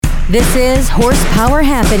This is Horsepower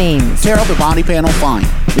Happenings. Tear up the body panel, fine.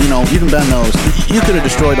 You know, you can bend those. You could have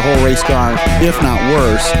destroyed the whole race car, if not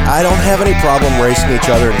worse. I don't have any problem racing each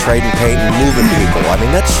other and trading paint and moving people. I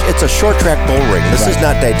mean, it's a short track bull ring. This is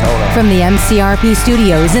not Daytona. From the MCRP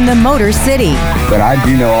studios in the Motor City. But I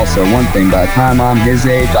do know also one thing. By the time I'm his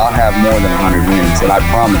age, I'll have more than 100 wins, and I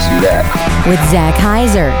promise you that. With Zach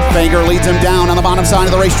Heiser. Fager leads him down on the bottom side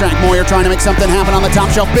of the racetrack. Moyer trying to make something happen on the top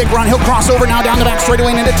shelf. Big run. He'll cross over now down the back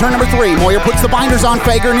straightaway and into turn number 3. Moyer puts the binders on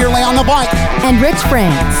Fager nearly on the bike. And Rich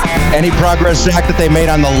France. Any progress, Zach, that they made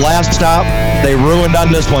on the last stop, they ruined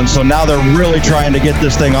on this one. So now they're really trying to get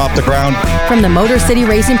this thing off the ground. From the Motor City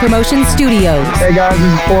Racing Promotion Studios. Hey guys,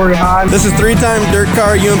 this is Corey Hahn. This is 3-time Dirt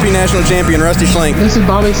Car UMP National Champion Rusty Schlenk. This is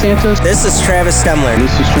Bobby Santos. This is Travis Stemler.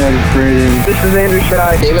 This is Travis Braden. This is Andrew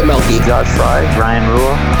Shai. David Melke. Josh Fry. Ryan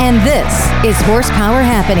Rule. And this is Horsepower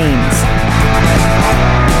Happenings.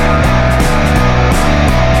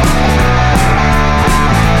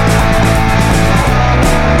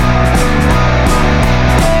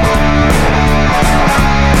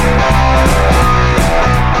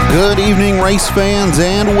 Good evening, race fans,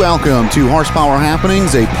 and welcome to Horsepower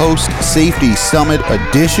Happenings, a post-safety summit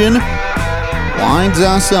edition. Winds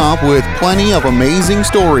us up with plenty of amazing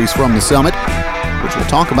stories from the summit, which we'll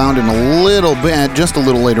talk about in a little bit, just a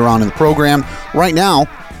little later on in the program. Right now,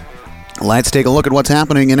 let's take a look at what's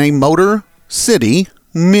happening in a Motor City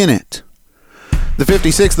Minute. The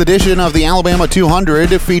 56th edition of the Alabama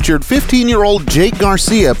 200 featured 15-year-old Jake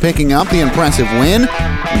Garcia picking up the impressive win.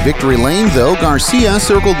 In Victory Lane, though, Garcia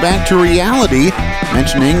circled back to reality,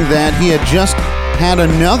 mentioning that he had just had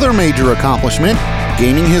another major accomplishment,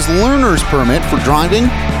 gaining his learner's permit for driving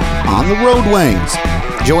on the roadways.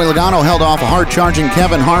 Joey Logano held off a hard-charging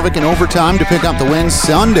Kevin Harvick in overtime to pick up the win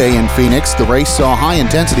Sunday in Phoenix. The race saw high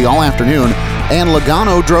intensity all afternoon, and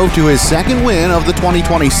Logano drove to his second win of the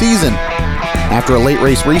 2020 season. After a late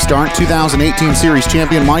race restart, 2018 Series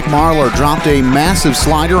champion Mike Marlar dropped a massive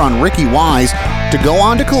slider on Ricky Wise to go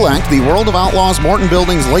on to collect the World of Outlaws Morton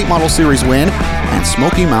Buildings Late Model Series win at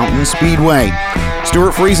Smoky Mountain Speedway.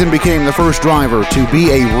 Stuart Friesen became the first driver to be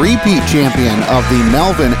a repeat champion of the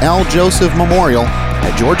Melvin L. Joseph Memorial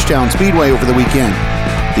at Georgetown Speedway over the weekend.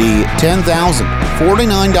 The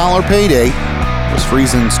 $10,049 payday was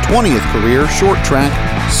Friesen's 20th career short track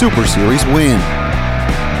Super Series win.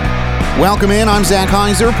 Welcome in, I'm Zach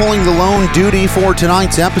Heiser, pulling the lone duty for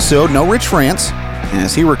tonight's episode. No Rich France,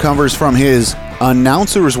 as he recovers from his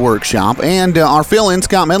announcer's workshop. And our fill-in,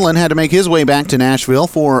 Scott Medlin, had to make his way back to Nashville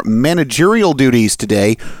for managerial duties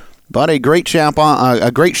today. But a great show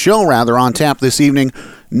on tap this evening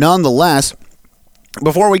nonetheless.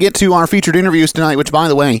 Before we get to our featured interviews tonight, which, by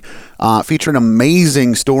the way, feature an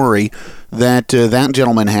amazing story that that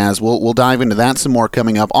gentleman has. We'll dive into that some more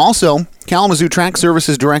coming up. Also, Kalamazoo Track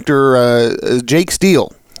Services Director Jake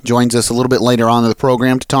Steele joins us a little bit later on in the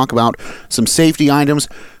program to talk about some safety items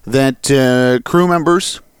that crew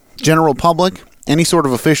members, general public, any sort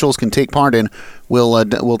of officials can take part in.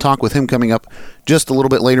 We'll talk with him coming up just a little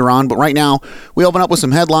bit later on. But right now, we open up with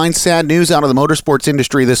some headlines. Sad news out of the motorsports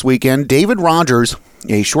industry this weekend. David Rogers,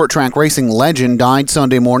 a short track racing legend, died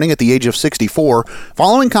Sunday morning at the age of 64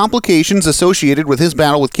 following complications associated with his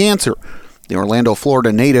battle with cancer. The Orlando,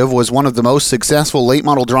 Florida native was one of the most successful late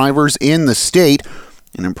model drivers in the state.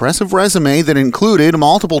 An impressive resume that included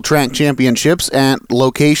multiple track championships at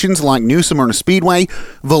locations like New Smyrna Speedway,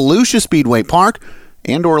 Volusia Speedway Park,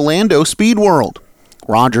 and Orlando Speed World.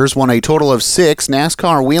 Rogers won a total of 6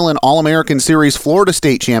 NASCAR Whelen All-American Series Florida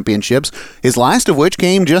State Championships, his last of which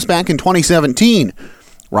came just back in 2017.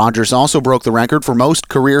 Rogers also broke the record for most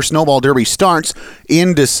career Snowball Derby starts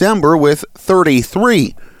in December with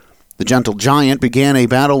 33. The Gentle Giant began a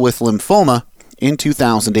battle with lymphoma in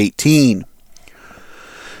 2018.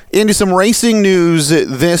 Into some racing news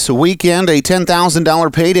this weekend. A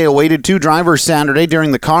 $10,000 payday awaited 2 drivers Saturday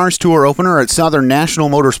during the Cars Tour opener at Southern National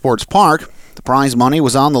Motorsports Park. The prize money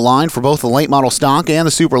was on the line for both the late model stock and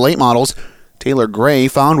the super late models. Taylor Gray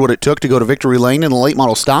found what it took to go to Victory Lane in the late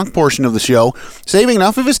model stock portion of the show, saving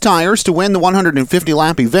enough of his tires to win the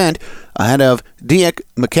 150-lap event ahead of Diek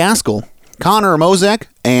McCaskill, Connor Mozek,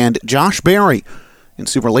 and Josh Berry. In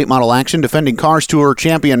super late model action, defending Cars Tour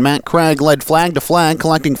champion Matt Craig led flag to flag,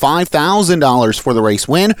 collecting $5,000 for the race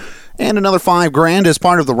win and another $5,000 as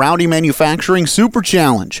part of the Rowdy Manufacturing Super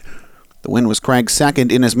Challenge. The win was Craig's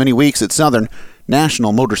second in as many weeks at Southern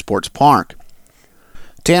National Motorsports Park.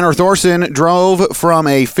 Tanner Thorson drove from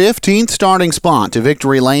a 15th starting spot to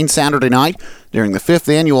Victory Lane Saturday night during the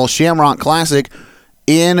 5th annual Shamrock Classic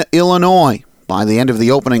in Illinois. By the end of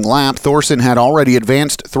the opening lap, Thorson had already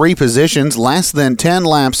advanced 3 positions less than 10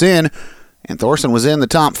 laps in, and Thorson was in the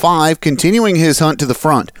top 5, continuing his hunt to the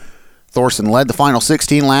front. Thorson led the final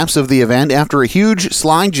 16 laps of the event after a huge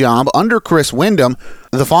slide job under Chris Windham.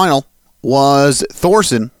 The final was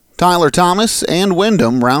Thorson, Tyler Thomas, and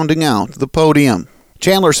Windham rounding out the podium.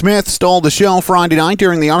 Chandler Smith stole the show Friday night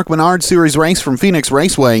during the Arc Menard Series race from Phoenix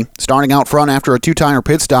Raceway. Starting out front after a 2-tire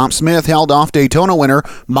pit stop, Smith held off Daytona winner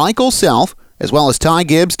Michael Self, as well as Ty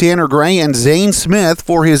Gibbs, Tanner Gray, and Zane Smith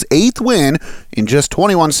for his 8th win in just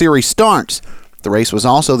 21 series starts. The race was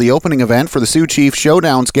also the opening event for the Sioux Chief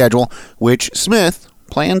Showdown schedule, which Smith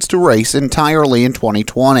plans to race entirely in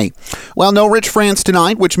 2020. Well, no Rich France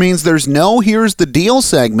tonight, which means there's no Here's the Deal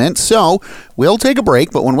segment, so we'll take a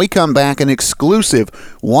break, but when we come back, an exclusive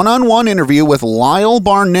one-on-one interview with Lyle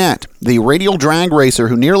Barnett, the radial drag racer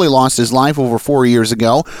who nearly lost his life over 4 years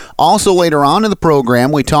ago. Also later on in the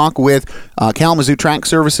program, we talk with Kalamazoo Track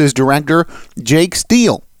Services Director Jake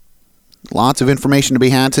Steele. Lots of information to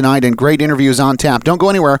be had tonight and great interviews on tap. Don't go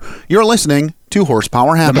anywhere. You're listening to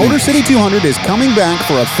Horsepower Happening. The Motor City 200 is coming back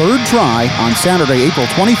for a 3rd try on Saturday, April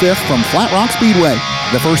 25th from Flat Rock Speedway.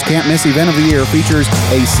 The first can't-miss event of the year features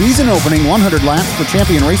a season-opening 100 laps for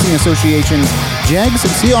Champion Racing Association's JEGS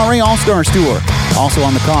CRA All-Stars Tour. Also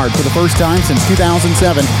on the card for the first time since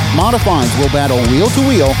 2007, Modifieds will battle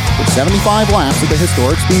wheel-to-wheel with 75 laps at the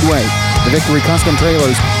historic Speedway. The Victory Custom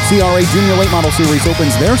Trailers CRA Junior Late Model Series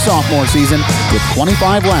opens their sophomore season with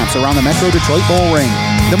 25 laps around the Metro Detroit Bull Ring.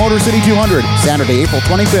 The Motor City 200, Saturday, April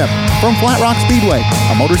 25th, from Flat Rock Speedway,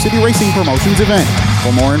 a Motor City Racing Promotions event.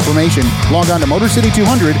 For more information, log on to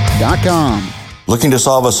MotorCity200.com. Looking to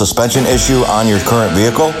solve a suspension issue on your current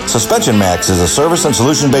vehicle? Suspension Max is a service and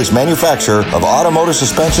solution-based manufacturer of automotive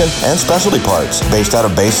suspension and specialty parts. Based out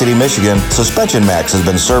of Bay City, Michigan, Suspension Max has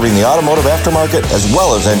been serving the automotive aftermarket as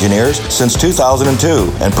well as engineers since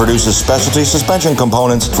 2002 and produces specialty suspension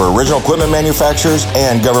components for original equipment manufacturers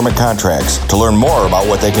and government contracts. To learn more about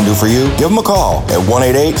what they can do for you, give them a call at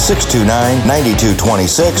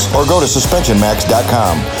 188-629-9226 or go to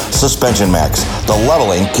suspensionmax.com. Suspension Max, the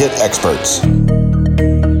leveling kit experts.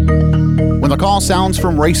 When the call sounds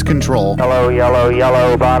from Race Control. Yellow, yellow,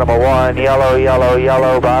 yellow, bottom of 1. Yellow, yellow,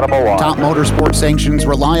 yellow, bottom of 1. Top Motorsport Sanctions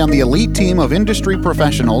rely on the elite team of industry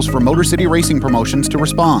professionals from Motor City Racing Promotions to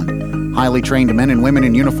respond. Highly trained men and women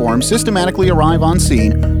in uniform systematically arrive on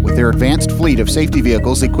scene with their advanced fleet of safety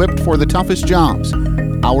vehicles equipped for the toughest jobs.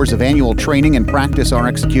 Hours of annual training and practice are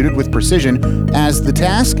executed with precision as the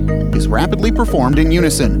task is rapidly performed in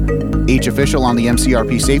unison. Each official on the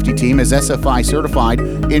MCRP safety team is SFI certified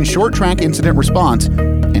in short track incident response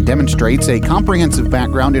and demonstrates a comprehensive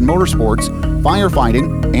background in motorsports,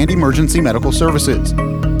 firefighting, and emergency medical services.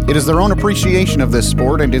 It is their own appreciation of this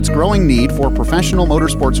sport and its growing need for professional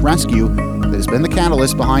motorsports rescue that has been the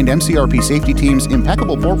catalyst behind MCRP Safety Team's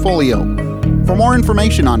impeccable portfolio. For more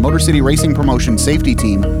information on Motor City Racing Promotions Safety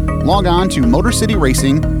Team, log on to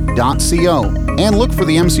motorcityracing.co and look for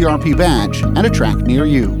the MCRP badge at a track near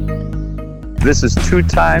you. This is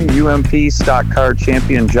 2-time UMP Stock Car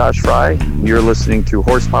Champion Josh Fry. You're listening to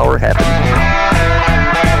Horsepower Happening.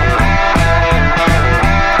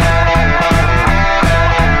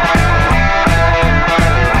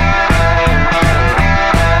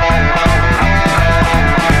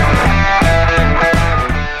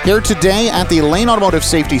 Here today at the Lane Automotive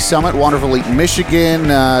Safety Summit, Waterville, Michigan,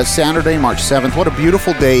 Saturday, March 7th. What a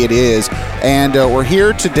beautiful day it is. And we're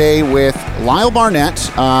here today with Lyle Barnett.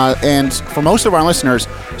 And for most of our listeners,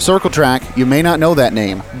 Circle Track, you may not know that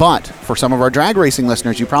name. But for some of our drag racing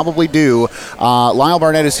listeners, you probably do. Lyle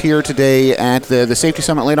Barnett is here today at the Safety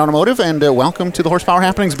Summit Lane Automotive. And welcome to the Horsepower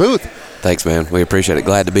Happenings booth. Thanks, man. We appreciate it.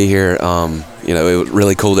 Glad to be here. It was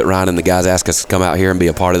really cool that Ryan and the guys asked us to come out here and be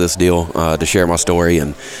a part of this deal, to share my story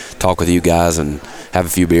and talk with you guys and have a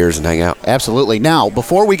few beers and hang out. Absolutely. Now,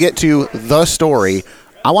 before we get to the story,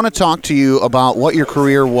 I want to talk to you about what your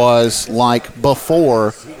career was like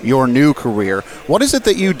before your new career. What is it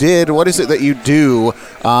that you did? What is it that you do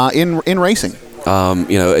in racing?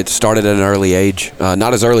 It started at an early age,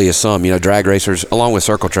 not as early as some, drag racers, along with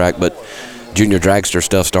Circle Track, but junior dragster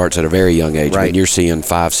stuff starts at a very young age. Right. I mean, you're seeing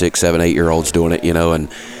 5, 6, 7, 8-year-olds doing it, and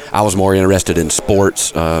I was more interested in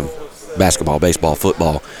sports, basketball, baseball,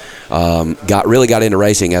 football. Really got into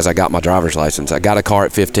racing as I got my driver's license. I got a car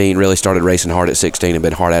at 15, really started racing hard at 16 and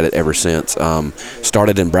been hard at it ever since.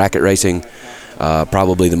 Started in bracket racing,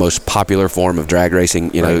 probably the most popular form of drag racing.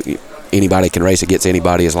 Right. Anybody can race against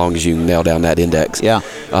anybody as long as you nail down that index. Yeah.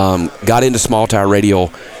 Got into small tire radial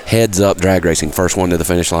heads up drag racing, first one to the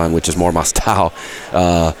finish line, which is more my style.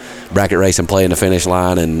 Bracket racing, playing the finish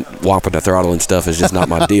line and whopping the throttle and stuff is just not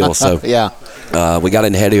my deal. So yeah. We got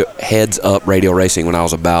into heads up radial racing when I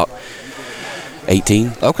was about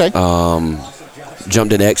 18. Okay.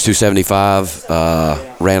 Jumped in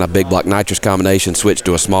X275, ran a big block nitrous combination, switched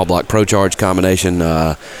to a small block Pro Charge combination.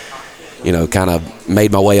 Kind of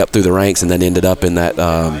made my way up through the ranks, and then ended up in that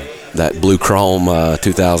blue chrome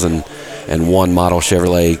 2001 model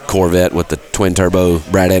Chevrolet Corvette with the twin turbo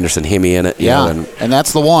Brad Anderson Hemi in it. And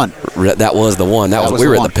that's the one. That was the one. We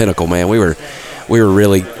were at the pinnacle, man. We were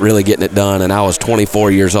really, really getting it done, and I was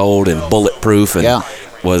 24 years old and bulletproof, and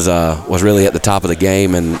was really at the top of the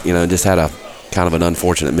game, and just had a kind of an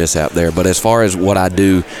unfortunate mishap there. But as far as what I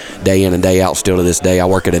do day in and day out, still to this day, I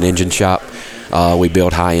work at an engine shop. We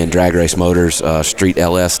build high-end drag race motors, street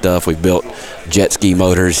LS stuff. We've built jet ski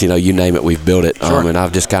motors, you name it, we've built it. Sure. And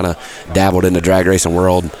I've just kind of dabbled in the drag racing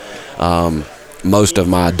world most of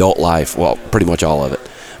my adult life, well, pretty much all of it.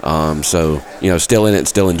 Still in it and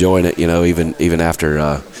still enjoying it, even after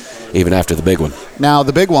the big one. Now,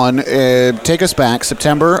 the big one, take us back,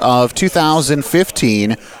 September of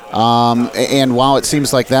 2015. And while it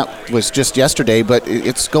seems like that was just yesterday, but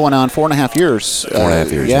it's going on 4.5 years.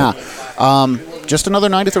 4.5 years. Yeah. Just another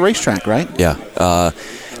night at the racetrack, right? Yeah.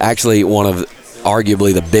 Actually, one of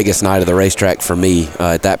arguably the biggest night of the racetrack for me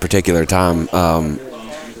at that particular time.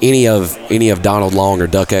 Any of Donald Long or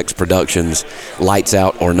Duck X Productions, Lights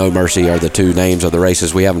Out or No Mercy are the two names of the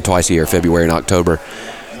races. We have them twice a year, February and October.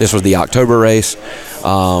 This was the October race.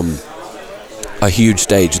 A huge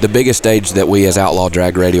stage, the biggest stage that we as outlaw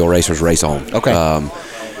drag radial racers race on. Okay.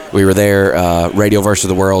 We were there, Radio versus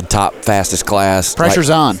the World, top fastest class. Pressure's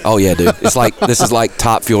on. Oh yeah, dude. It's like this is like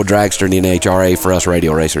top fuel dragster in the NHRA for us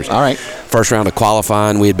radial racers. All right. First round of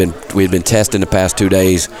qualifying, we had been testing the past 2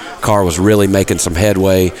 days. Car was really making some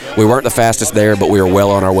headway. We weren't the fastest there, but we were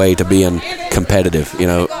well on our way to being competitive.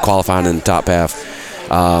 Qualifying in the top half.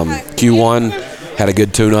 Q1 had a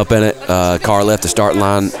good tune-up in it. Car left the starting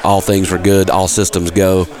line. All things were good. All systems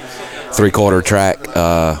go. 3/4 track.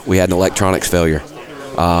 We had an electronics failure.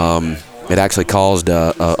 It actually caused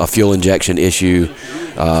a fuel injection issue.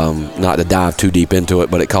 Not to dive too deep into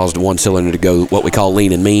it, but it caused one cylinder to go what we call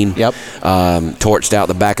lean and mean. Yep. Torched out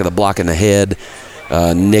the back of the block in the head.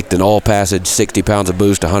 Nicked an oil passage, 60 pounds of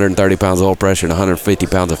boost, 130 pounds of oil pressure, and 150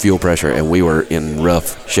 pounds of fuel pressure, and we were in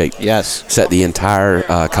rough shape. Yes. Set the entire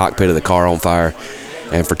cockpit of the car on fire,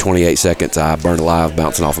 and for 28 seconds I burned alive,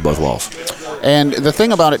 bouncing off of both walls. And the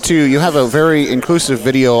thing about it, too, you have a very inclusive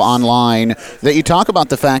video online that you talk about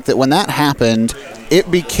the fact that when that happened,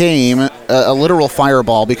 it became a literal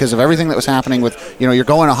fireball because of everything that was happening with, you're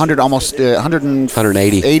going 100, almost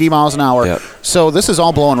 180 miles an hour. Yep. So this is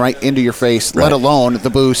all blowing right into your face, right. Let alone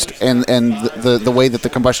the boost and the way that the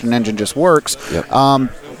combustion engine just works. Yep.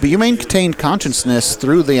 But you maintained consciousness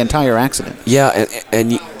through the entire accident. Yeah,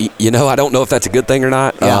 and I don't know if that's a good thing or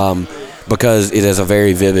not. Yeah. Because it is a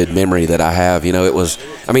very vivid memory that I have. It was,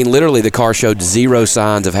 literally the car showed zero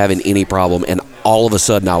signs of having any problem, and all of a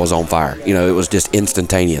sudden I was on fire. It was just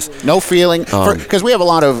instantaneous. No feeling, because we have a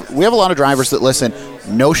lot of drivers that listen.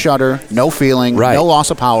 No shudder, no feeling, right. No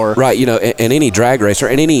loss of power. Right. And any drag racer,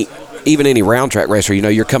 and even any round track racer,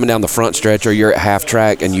 you're coming down the front stretch or you're at half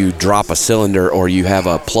track and you drop a cylinder or you have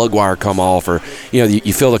a plug wire come off or,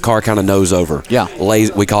 you feel the car kind of nose over. Yeah.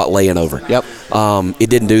 We call it laying over. Yep. It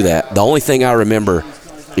didn't do that. The only thing I remember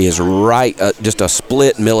is just a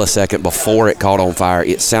split millisecond before it caught on fire,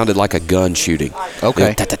 it sounded like a gun shooting.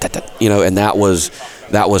 Okay. And that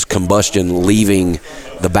was combustion leaving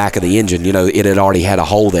the back of the engine. It had already had a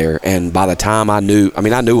hole there, and by the time I knew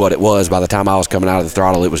what it was. By the time I was coming out of the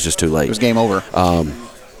throttle, it was just too late. It was game over.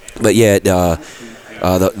 But yeah,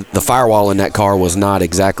 the firewall in that car was not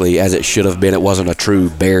exactly as it should have been. It wasn't a true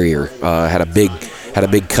barrier. Had a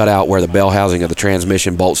big cutout where the bell housing of the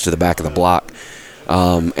transmission bolts to the back of the block,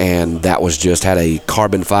 and that was just had a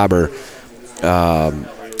carbon fiber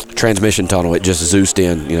transmission tunnel. It just Zeused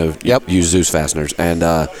in, used Zeus fasteners, and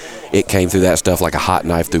it came through that stuff like a hot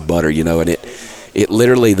knife through butter, and it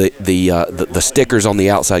literally the stickers on the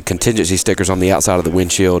outside, contingency stickers on the outside of the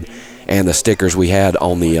windshield, and the stickers we had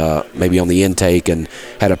on the maybe on the intake, and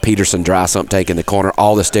had a Peterson dry sump tank in the corner.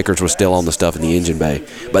 All the stickers were still on the stuff in the engine bay,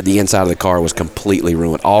 but the inside of the car was completely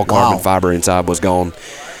ruined. All carbon fiber inside was gone.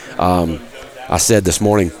 I said this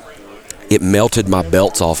morning, it melted my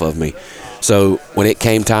belts off of me. So when it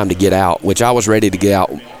came time to get out, which I was ready to get out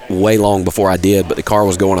way long before I did, but the car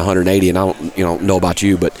was going 180, and I don't know about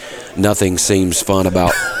you, but nothing seems fun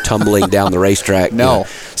about tumbling down the racetrack. No.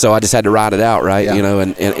 So I just had to ride it out, right? Yeah.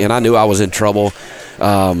 And I knew I was in trouble.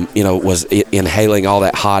 Was inhaling all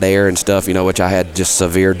that hot air and stuff, which I had just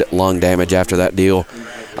severe lung damage after that deal.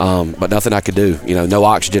 But nothing I could do. No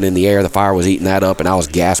oxygen in the air. The fire was eating that up, and I was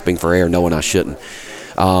gasping for air knowing I shouldn't.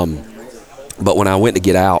 But when I went to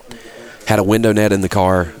get out, had a window net in the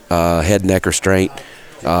car, head neck restraint,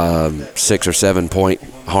 6 or 7 point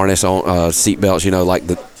harness on, seat belts, like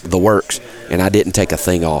the works, and I didn't take a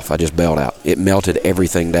thing off. I just bailed out. It melted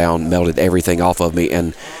everything down, melted everything off of me,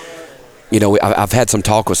 and I've had some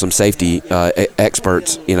talk with some safety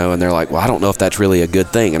experts, and they're like, well, I don't know if that's really a good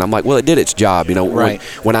thing. And I'm like, well, it did its job. Right.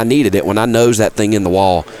 When I needed it, when I nosed that thing in the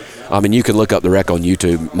wall, I mean, you can look up the wreck on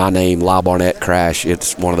YouTube. My name, Lyle Barnett crash.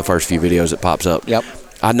 It's one of the first few videos that pops up. Yep.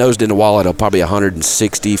 I nosed in the wall at probably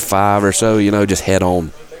 165 or so, just head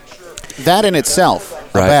on. That in itself,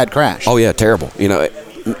 a bad crash. Oh, yeah, terrible.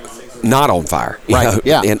 Not on fire. Right,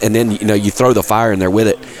 yeah. And then, you throw the fire in there with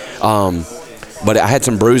it. But I had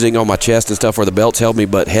some bruising on my chest and stuff where the belts held me,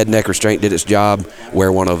 but head neck restraint did its job.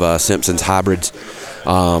 Wear one of Simpson's hybrids.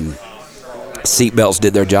 Seat belts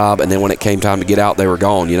did their job, and then when it came time to get out, they were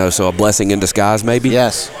gone. So a blessing in disguise, maybe.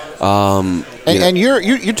 Yes. And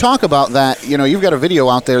you talk about that. You've got a video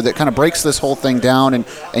out there that kind of breaks this whole thing down,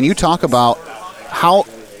 and you talk about how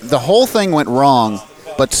the whole thing went wrong,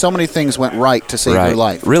 but so many things went right to save your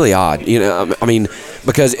life. Really odd. I mean,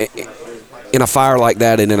 because in a fire like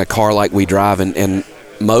that and in a car like we drive, and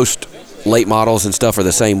most late models and stuff are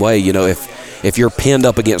the same way, if you're pinned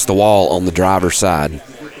up against the wall on the driver's side,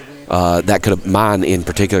 mine in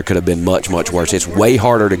particular could have been much, much worse. It's way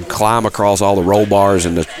harder to climb across all the roll bars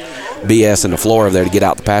and the BS and the floor of there to get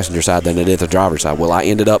out the passenger side than it is the driver's side. Well, I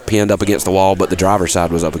ended up pinned up against the wall, but the driver's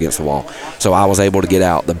side was up against the wall. So I was able to get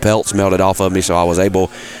out. The belts melted off of me, so I was able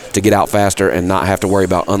to get out faster and not have to worry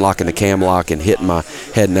about unlocking the cam lock and hitting my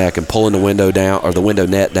head neck and pulling the window down or the window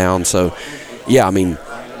net down. So, yeah, I mean,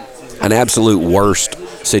 an absolute worst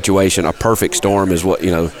situation. A perfect storm is what,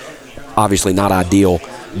 obviously not ideal,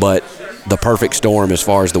 but the perfect storm as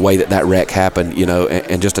far as the way that wreck happened,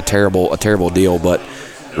 and just a terrible deal, but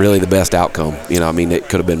really the best outcome. It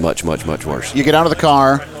could have been much, much, much worse. You get out of the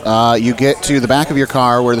car, you get to the back of your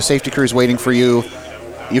car where the safety crew is waiting for you,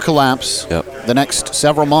 you collapse. Yep. The next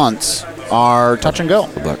several months are touch and go.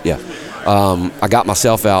 Yeah. I got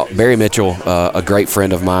myself out. Barry Mitchell, a great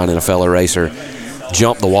friend of mine and a fellow racer,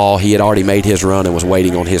 jumped the wall. He had already made his run and was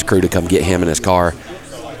waiting on his crew to come get him in his car.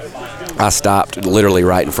 I stopped literally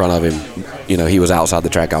right in front of him. He was outside the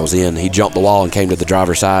track I was in. He jumped the wall and came to the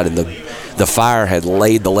driver's side, and the fire had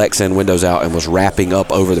laid the Lexan windows out and was wrapping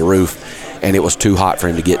up over the roof, and it was too hot for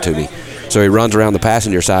him to get to me. So he runs around the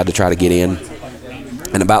passenger side to try to get in,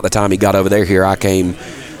 and about the time he got over there, here I came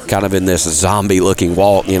kind of in this zombie-looking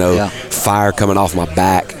walk, fire coming off my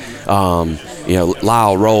back.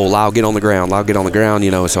 Lyle, roll, Lyle, get on the ground,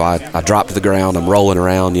 so I dropped to the ground. I'm rolling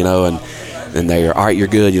around, and they're, all right, you're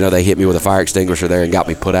good. They hit me with a fire extinguisher there and got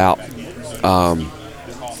me put out.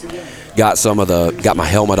 Got my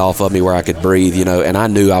helmet off of me where I could breathe, and I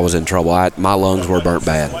knew I was in trouble. My lungs were burnt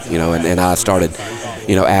bad, and I started,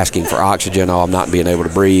 asking for oxygen. Oh, I'm not being able to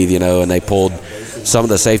breathe, and they pulled some of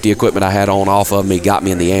the safety equipment I had on off of me, got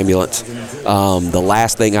me in the ambulance. The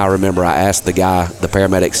last thing I remember, I asked the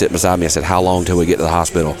paramedic sitting beside me, I said, how long till we get to the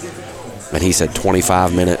hospital? And he said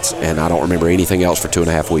 25 minutes, and I don't remember anything else for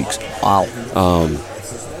 2.5 weeks. Wow.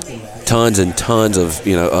 Tons and tons of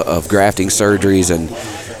of grafting surgeries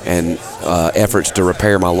and efforts to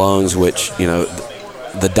repair my lungs, which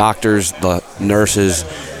the doctors, the nurses,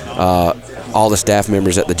 all the staff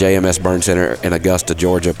members at the JMS Burn Center in Augusta,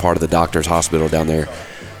 Georgia, part of the doctor's hospital down there,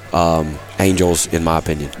 angels in my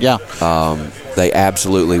opinion. Yeah. They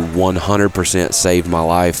absolutely 100% saved my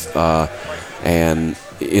life, and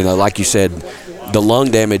like you said, the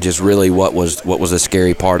lung damage is really what was the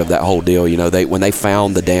scary part of that whole deal. When they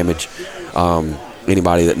found the damage,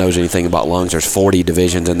 anybody that knows anything about lungs, there's 40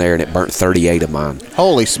 divisions in there, and it burnt 38 of mine.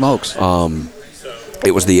 Holy smokes!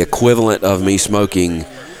 It was the equivalent of me smoking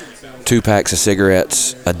 2 packs of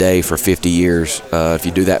cigarettes a day for 50 years. If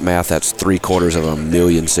you do that math, that's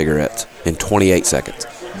 750,000 cigarettes in 28 seconds.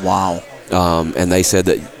 Wow! And they said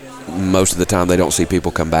that most of the time they don't see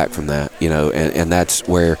people come back from that. And that's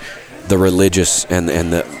where the religious and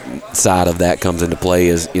the side of that comes into play,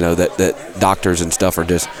 is that doctors and stuff are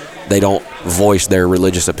just, they don't voice their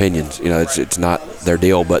religious opinions. It's not their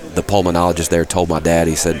deal. But the pulmonologist there told my dad,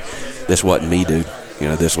 he said, this wasn't me, dude.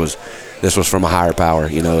 This was from a higher power.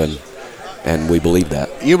 And we believe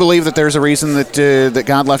that. You believe that there's a reason that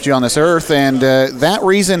God left you on this earth, and that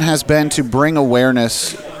reason has been to bring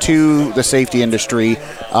awareness to the safety industry.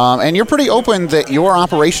 And you're pretty open that your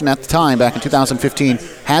operation at the time, back in 2015,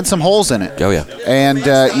 had some holes in it. Oh, yeah. And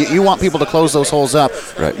you want people to close those holes up.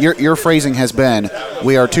 Right. Your phrasing has been,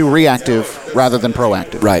 we are too reactive rather than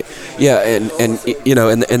proactive. Right. Yeah, and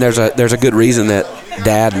there's a good reason that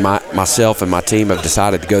Dad, myself, and my team have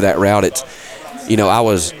decided to go that route. you know, I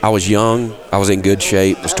was young, I was in good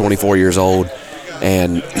shape, was 24 years old,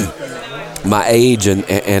 and my age and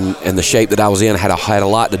the shape that I was in had a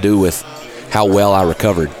lot to do with how well I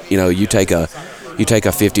recovered. You know, you take a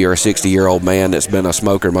 50 or a 60-year-old man that's been a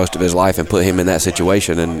smoker most of his life and put him in that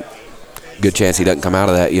situation, and good chance he doesn't come out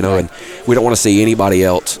of that, you know. And we don't want to see anybody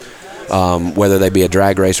else, whether they be a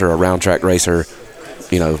drag racer or a round track racer.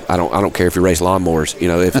 You know, I don't care if you race lawnmowers. You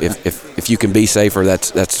know, if you can be safer,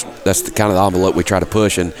 that's the kind of the envelope we try to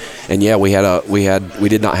push. And yeah, we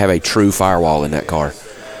did not have a true firewall in that car.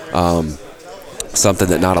 Something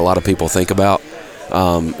that not a lot of people think about.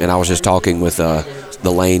 And I was just talking with the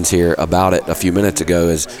Lanes here about it a few minutes ago.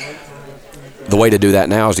 Is the way to do that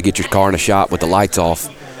now is to get your car in a shop with the lights off,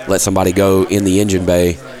 let somebody go in the engine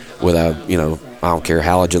bay with a, you know, I don't care,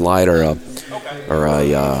 halogen light or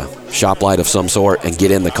a shop light of some sort, and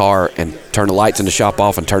get in the car and turn the lights in the shop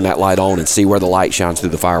off and turn that light on and see where the light shines through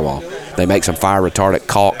the firewall. They make some fire retardant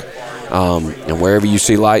caulk, and wherever you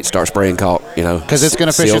see light, start spraying caulk, you know, because it's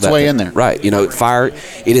going to fish its way in there. Right. You know, fire,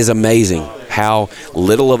 it is amazing how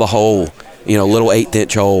little of a hole, you know, little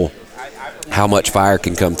 1/8 hole, how much fire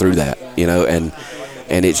can come through that, you know, and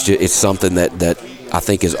it's something that I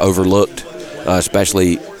think is overlooked,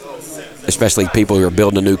 especially people who are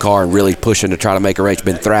building a new car and really pushing to try to make a race.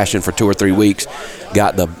 Been thrashing for 2 or 3 weeks,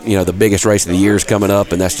 got the biggest race of the year is coming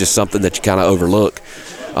up, and that's just something that you kind of overlook.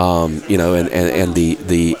 You know, and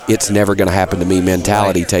the it's never going to happen to me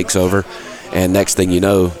mentality takes over, and next thing you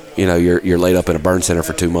know, you're laid up in a burn center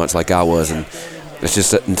for 2 months like I was, and it's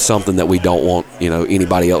just something that we don't want, you know,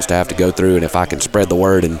 anybody else to have to go through. And if I can spread the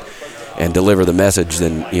word and deliver the message,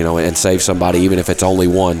 then, you know, and save somebody, even if it's only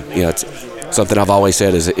one, you know, it's something I've always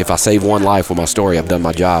said is if I save one life with my story, I've done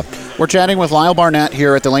my job. We're chatting with Lyle Barnett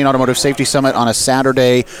here at the Lane Automotive Safety Summit on a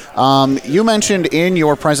Saturday. You mentioned in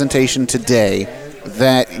your presentation today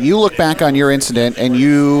that you look back on your incident and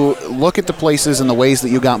you look at the places and the ways that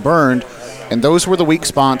you got burned, and those were the weak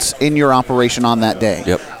spots in your operation on that day.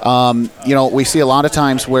 Yep. You know, we see a lot of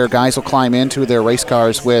times where guys will climb into their race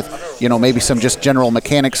cars with, you know, maybe some just general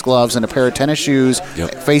mechanics gloves and a pair of tennis shoes,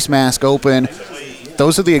 face mask open.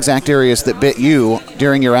 Those are the exact areas that bit you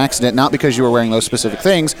during your accident, not because you were wearing those specific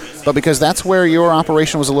things, but because that's where your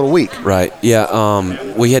operation was a little weak. Right.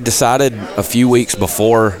 Yeah. We had decided a few weeks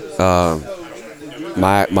before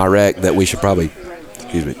my wreck that we should probably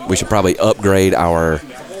upgrade our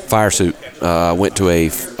fire suit. Went to a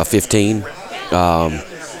 15,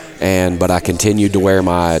 but I continued to wear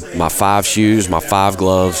my 5 shoes, my 5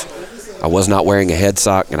 gloves. I was not wearing a head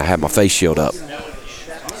sock, and I had my face shield up.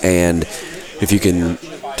 And if you can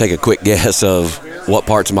take a quick guess of what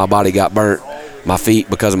parts of my body got burnt, my feet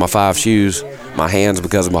because of my 5 shoes, my hands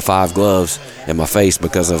because of my 5 gloves, and my face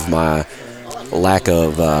because of my lack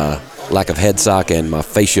of head sock, and my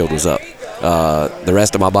face shield was up. The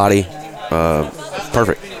rest of my body,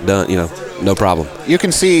 perfect, done, you know, no problem. You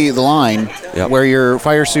can see the line where your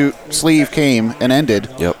fire suit sleeve came and ended,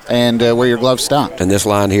 and where your glove stopped. And this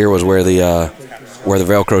line here was where the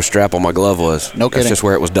Velcro strap on my glove was. No kidding. That's just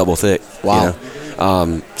where it was double thick. Wow. You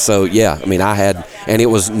know? So yeah, I mean, and it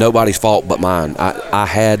was nobody's fault but mine. I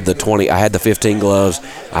had the 15 gloves,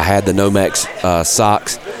 I had the Nomex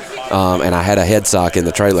socks, and I had a head sock in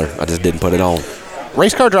the trailer. I just didn't put it on.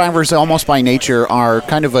 Race car drivers, almost by nature, are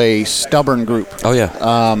kind of a stubborn group. Oh, yeah.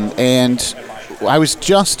 And I was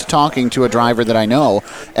just talking to a driver that I know,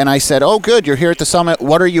 and I said, "Oh, good, you're here at the summit.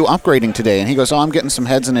 What are you upgrading today?" And he goes, "Oh, I'm getting some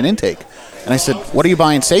heads and an intake." And I said, "What are you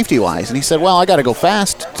buying safety-wise?" And he said, "Well, I got to go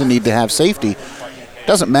fast to need to have safety."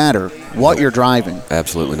 Doesn't matter what you're driving.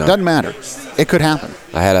 Absolutely not. Doesn't matter. It could happen.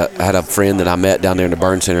 I had a friend that I met down there in the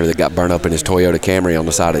burn center that got burned up in his Toyota Camry on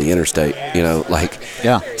the side of the interstate. You know, like,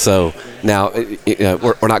 yeah. So now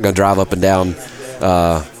we're not going to drive up and down.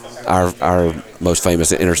 Our most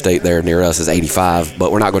famous interstate there near us is 85,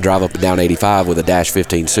 but we're not going to drive up and down 85 with a Dash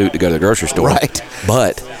 15 suit to go to the grocery store. Right.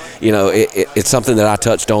 But you know, it's something that I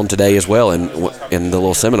touched on today as well in the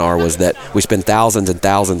little seminar, was that we spend thousands and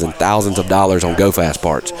thousands and thousands of dollars on Go Fast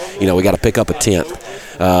parts. You know, we got to pick up a tent,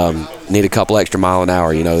 need a couple extra mile an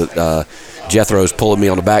hour. You know, Jethro's pulling me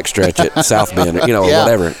on the backstretch at South Bend, you know, or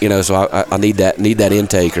whatever. You know, so I need that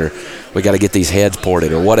intake, or we got to get these heads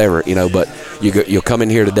ported or whatever. You know, but you'll come in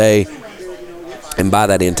here today and buy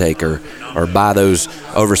that intake or buy those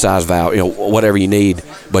oversized valve, you know, whatever you need,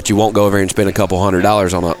 but you won't go over here and spend a couple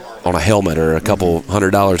 $100s on a helmet or a couple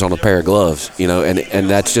 $100s on a pair of gloves, you know, and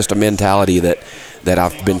that's just a mentality that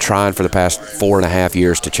I've been trying for the past 4.5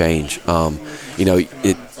 years to change. You know,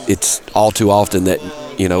 it's all too often that,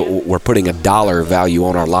 you know, we're putting a dollar value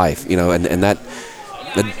on our life, you know, and that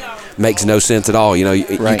makes no sense at all. You know,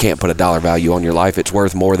 you Right. can't put a dollar value on your life. It's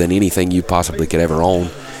worth more than anything you possibly could ever own.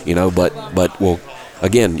 You know, but well,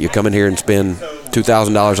 again, you come in here and spend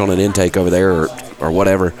 $2,000 on an intake over there or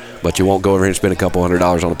whatever, but you won't go over here and spend a couple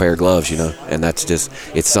 $100s on a pair of gloves. You know, and that's just,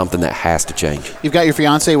 it's something that has to change. You've got your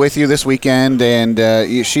fiance with you this weekend,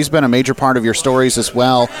 and she's been a major part of your stories as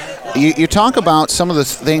well. You talk about some of the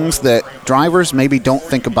things that drivers maybe don't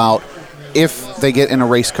think about if they get in a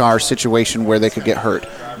race car situation where they could get hurt.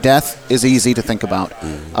 Death is easy to think about.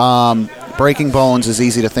 Breaking bones is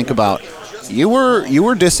easy to think about. You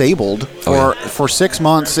were disabled for 6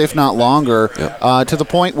 months, if not longer, to the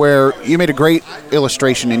point where you made a great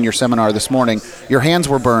illustration in your seminar this morning. Your hands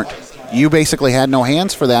were burnt. You basically had no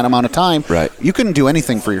hands for that amount of time. Right. You couldn't do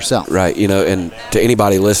anything for yourself. Right. You know, and to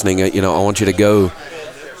anybody listening, you know, I want you to go,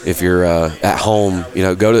 if you're at home, you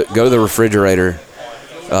know, go to the refrigerator,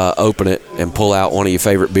 open it, and pull out one of your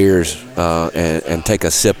favorite beers and take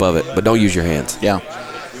a sip of it. But don't use your hands. Yeah.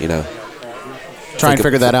 You know. Try and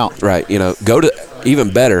figure that out. Right. You know, go to,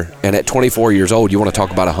 even better, and at 24 years old, you want to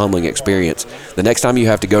talk about a humbling experience. The next time you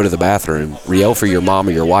have to go to the bathroom, yell for your mom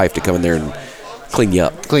or your wife to come in there and clean you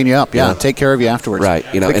up. Clean you up, yeah. You know? Take care of you afterwards. Right.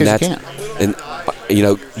 You know, because and that's, you can't. and you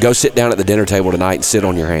know, go sit down at the dinner table tonight and sit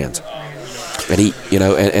on your hands and eat. You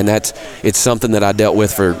know, and that's, it's something that I dealt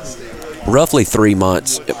with for roughly 3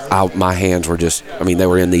 months. My hands were just, I mean, they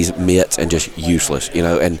were in these mitts and just useless, you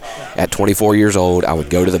know. And at 24 years old, I would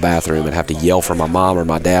go to the bathroom and have to yell for my mom or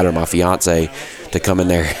my dad or my fiance to come in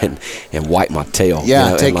there and wipe my tail. Yeah,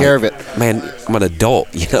 you know, take care of it. Man, I'm an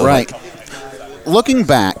adult, you know. Right. Looking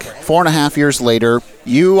back, 4.5 years later,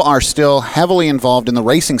 you are still heavily involved in the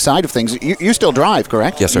racing side of things. You still drive,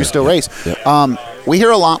 correct? Yes, sir. You still race. Yep. We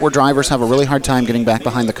hear a lot where drivers have a really hard time getting back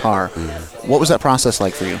behind the car. What was that process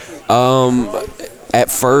like for you? At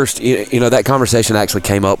first, you know, that conversation actually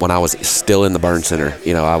came up when I was still in the burn center.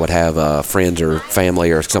 You know, I would have friends or family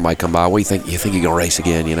or somebody come by. What do you think? You think you're going to race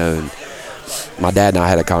again? You know, and my dad and I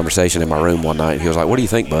had a conversation in my room one night. And he was like, "What do you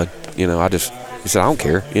think, bud?" You know, he said, "I don't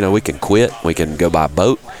care. You know, we can quit. We can go buy a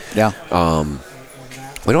boat. Yeah.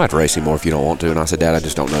 We don't have to race anymore if you don't want to." And I said, "Dad, I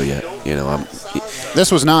just don't know yet. You know,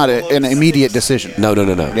 This was not an immediate decision. No.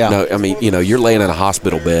 Yeah. No, I mean, you know, you're laying in a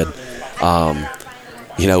hospital bed,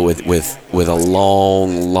 you know, with a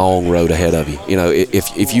long road ahead of you. You know,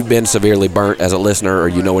 if you've been severely burnt as a listener or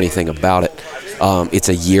you know anything about it, it's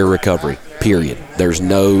a year recovery, period.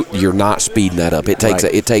 You're not speeding that up. It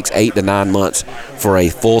takes 8 to 9 months for a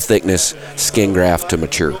full thickness skin graft to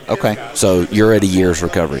mature. Okay. So you're at a year's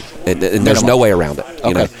recovery, and there's no way around it.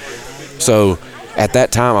 You know? So at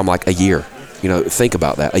that time, I'm like, a year. You know, think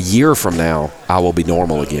about that. A year from now, I will be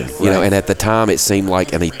normal again. You know, and at the time, it seemed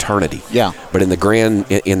like an eternity. Yeah. But in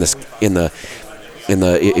the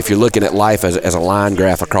if you're looking at life as a line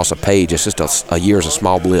graph across a page, it's just a year is a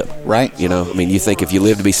small blip. Right. You know, I mean, you think if you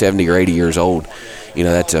live to be 70 or 80 years old, you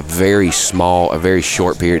know, that's a very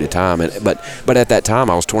short period of time. But at that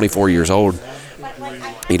time, I was 24 years old.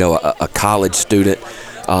 You know, a college student,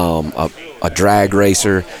 a drag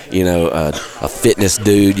racer, you know, a fitness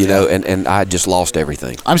dude, you know, and I just lost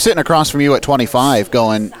everything. I'm sitting across from you at 25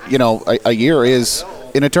 going, you know, a year is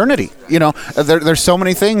an eternity. You know, there's so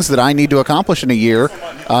many things that I need to accomplish in a year.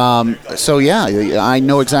 So, yeah, I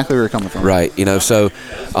know exactly where you're coming from. Right. You know, so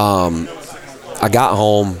I got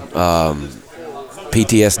home.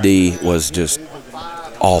 PTSD was just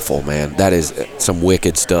awful, man. That is some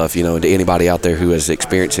wicked stuff, you know, and to anybody out there who is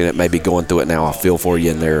experiencing it, maybe going through it now, I feel for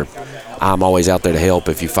you, and I'm always out there to help.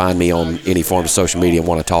 If you find me on any form of social media and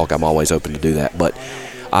want to talk, I'm always open to do that. But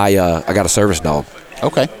I got a service dog.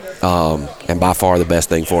 Okay. And by far the best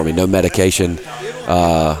thing for me. No medication,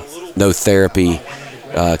 no therapy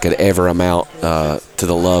could ever amount to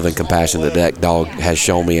the love and compassion that dog has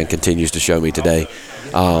shown me and continues to show me today.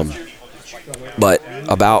 But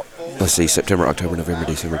about, let's see, September, October, November,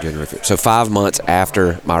 December, January, February. So 5 months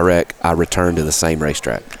after my wreck, I returned to the same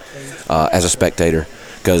racetrack as a spectator.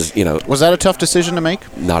 Because, you know. Was that a tough decision to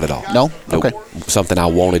make? Not at all. No? Nope. Okay. Something I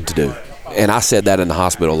wanted to do. And I said that in the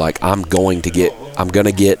hospital, like, I'm going to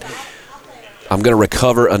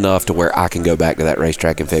recover enough to where I can go back to that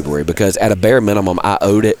racetrack in February. Because at a bare minimum, I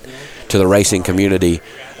owed it to the racing community,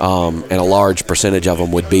 and a large percentage of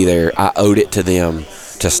them would be there. I owed it to them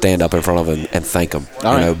to stand up in front of them and thank them.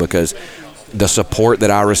 All right. Know, because the support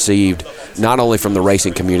that I received, not only from the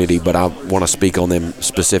racing community, but I want to speak on them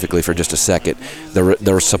specifically for just a second.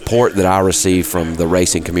 The support that I received from the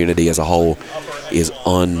racing community as a whole is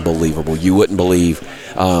unbelievable. You wouldn't believe.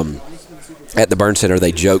 At the Burn Center,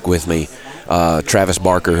 they joke with me. Travis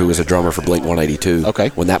Barker, who was a drummer for Blink-182. Okay.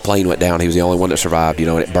 When that plane went down, he was the only one that survived, you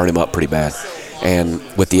know, and it burned him up pretty bad. And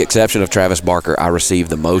with the exception of Travis Barker, I received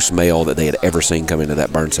the most mail that they had ever seen come into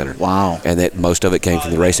that burn center. Wow. And that most of it came from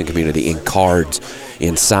the racing community in cards,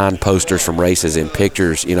 in signed posters from races, in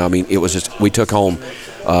pictures. You know, I mean, it was just, we took home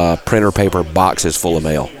printer paper boxes full of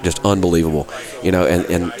mail. Just unbelievable. You know,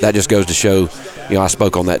 and that just goes to show, you know, I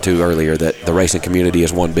spoke on that too earlier, that the racing community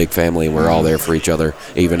is one big family and we're all there for each other,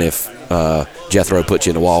 even if Jethro puts you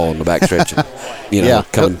in the wall on the backstretch, you know,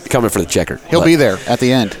 coming for the checker. He'll be there at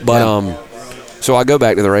the end. But so I go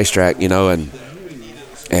back to the racetrack, you know,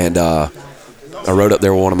 and I rode up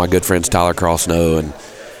there with one of my good friends, Tyler Crossnow,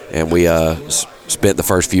 and we spent the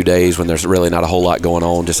first few days when there's really not a whole lot going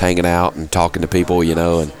on, just hanging out and talking to people, you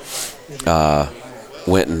know, and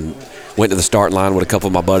went to the starting line with a couple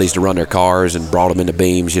of my buddies to run their cars and brought them into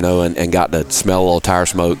beams, you know, and got to smell a little tire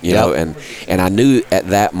smoke, you know, and I knew at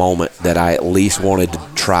that moment that I at least wanted to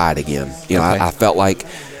try it again. You know, I felt like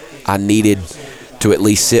I needed to at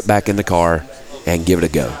least sit back in the car and give it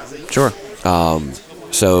a go. Sure.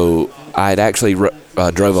 So I had actually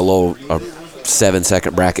drove a little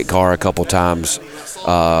 7-second bracket car a couple times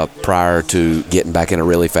prior to getting back in a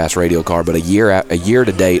really fast radio car. But a year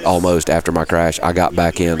to date, almost after my crash, I got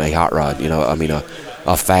back in a hot rod. You know, I mean a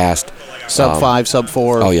fast sub 5, sub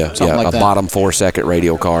 4. Oh yeah, like a that. bottom 4-second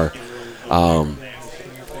radio car.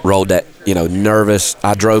 Rolled that, you know, nervous.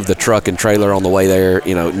 I drove the truck and trailer on the way there,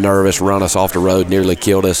 you know, nervous, run us off the road, nearly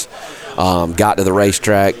killed us. Got to the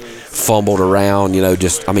racetrack, fumbled around, you know,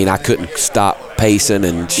 just, I mean, I couldn't stop pacing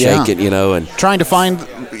and shaking, you know, and trying to find,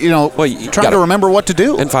 you know, trying to remember what to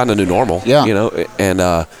do and find a new normal, you know, and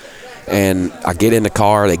I get in the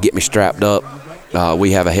car, they get me strapped up.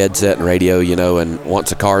 We have a headset and radio, you know, and once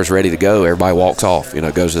the car's ready to go, everybody walks off, you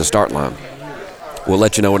know, goes to the start line. We'll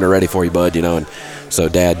let you know when they're ready for you, bud, you know. And so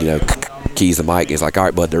Dad, you know, keys the mic. He's like, all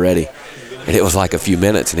right, bud, they're ready. And it was like a few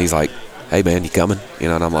minutes, and he's like, hey, man, you coming? You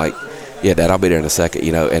know, and I'm like, yeah, Dad, I'll be there in a second,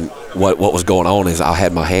 you know. And what was going on is I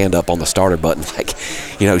had my hand up on the starter button, like,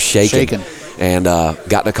 you know, shaking. And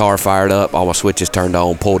got the car fired up, all my switches turned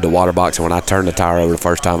on, pulled the water box, and when I turned the tire over the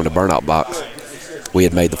first time in the burnout box, we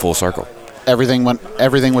had made the full circle. Everything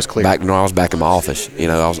was clear. Back when I was back in my office, you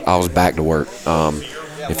know, I was back to work.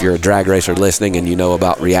 If you're a drag racer listening and you know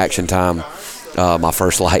about reaction time, my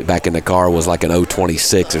first light back in the car was like an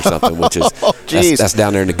 026 or something, which is that's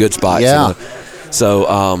down there in the good spots. Yeah. You know?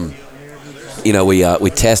 So, you know, we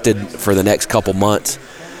tested for the next couple months.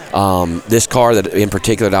 This car that in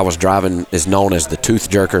particular that I was driving is known as the Tooth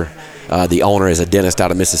Jerker. The owner is a dentist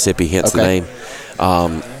out of Mississippi, hence the name.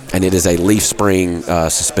 And it is a leaf spring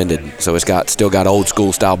suspended, so it's still got old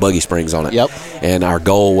school style buggy springs on it. Yep. And our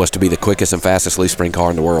goal was to be the quickest and fastest leaf spring car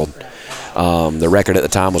in the world. The record at the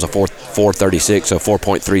time was a 4:36, so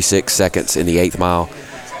 4.36 seconds in the 8th mile.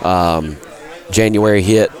 January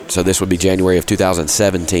hit, so this would be January of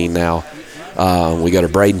 2017 now. We go to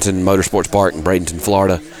Bradenton Motorsports Park in Bradenton,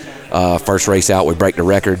 Florida. First race out, we break the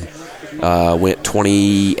record. Went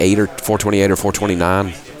 428 or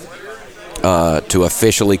 429 to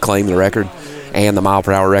officially claim the record and the mile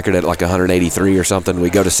per hour record at like 183 or something. We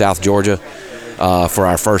go to South Georgia for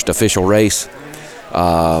our first official race.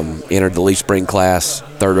 Entered the leaf spring class,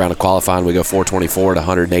 third round of qualifying. We go 424 to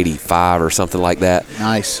 185 or something like that.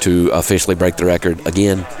 Nice. To officially break the record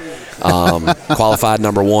again. Qualified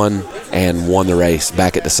number 1 and won the race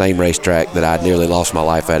back at the same racetrack that I'd nearly lost my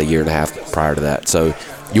life at a year and a half prior to that. So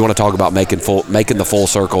you want to talk about making the full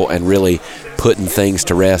circle and really putting things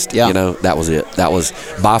to rest. You know, that was it. That was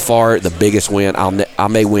by far the biggest win. I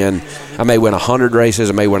may win 100 races,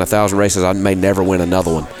 I may win 1,000 races, I may never win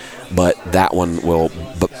another one, but that one will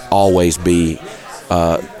always be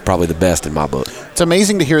probably the best in my book. It's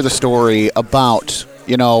amazing to hear the story about,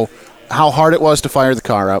 you know, how hard it was to fire the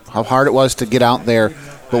car up, how hard it was to get out there,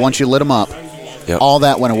 but once you lit them up, all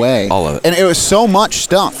that went away. All of it. And it was so much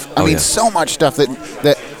stuff. I mean, so much stuff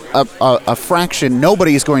that a fraction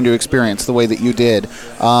nobody is going to experience the way that you did.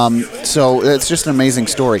 So it's just an amazing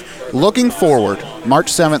story. Looking forward,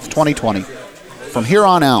 March 7th, 2020, from here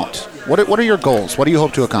on out, what are your goals? What do you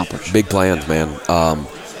hope to accomplish? Big plans, man.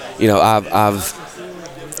 You know,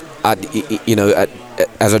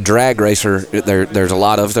 as a drag racer, there's a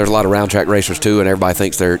lot of round track racers too, and everybody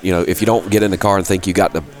thinks you know, if you don't get in the car and think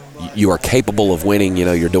you are capable of winning, you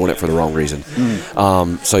know, you're doing it for the wrong reason.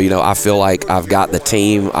 So, you know, I feel like I've got the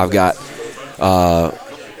team, I've got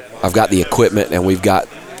the equipment, and we've got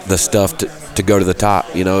the stuff to go to the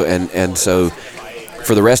top, you know, and so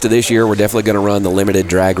for the rest of this year, we're definitely going to run the limited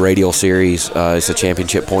drag radial series. It's a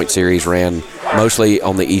championship point series, ran mostly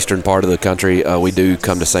on the eastern part of the country. We do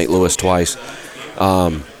come to St. Louis twice.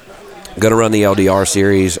 Going to run the LDR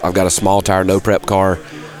series. I've got a small tire, no prep car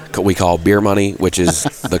we call Beer Money, which is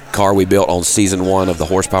the car we built on season 1 of the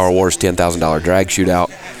Horsepower Wars $10,000 drag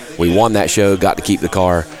shootout. We won that show, got to keep the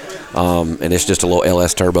car, and it's just a little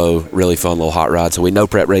LS turbo, really fun little hot rod. So we no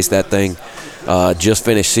prep raced that thing. Just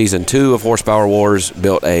finished season 2 of Horsepower Wars,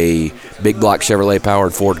 built a big block Chevrolet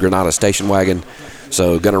powered Ford Granada station wagon.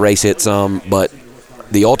 So going to race it some, but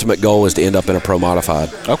the ultimate goal is to end up in a pro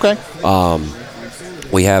modified. Okay.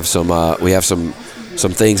 We have some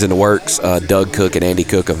things in the works. Doug Cook and Andy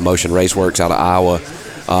Cook of Motion Race Works out of Iowa.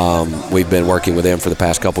 We've been working with them for the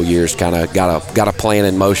past couple years. Kind of got a plan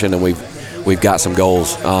in motion, and we've got some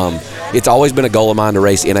goals. It's always been a goal of mine to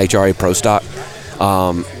race NHRA Pro Stock.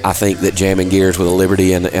 I think that jamming gears with a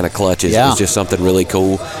Liberty and a clutch is just something really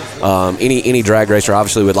cool. Any drag racer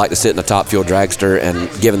obviously would like to sit in a top fuel dragster, and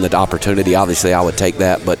given the opportunity, obviously I would take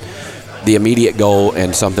that. But the immediate goal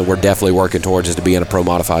and something we're definitely working towards is to be in a pro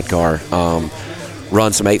modified car.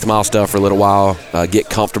 Run some 8th mile stuff for a little while, get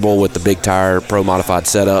comfortable with the big tire pro modified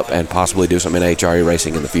setup, and possibly do some NHRA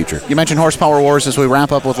racing in the future. You mentioned Horsepower Wars as we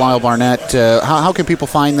wrap up with Lyle Barnett. How can people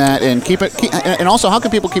find that and and also how can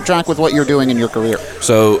people keep track with what you're doing in your career?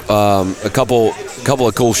 So a couple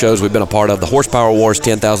of cool shows we've been a part of. The Horsepower Wars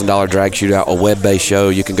 $10,000 drag shootout, a web-based show.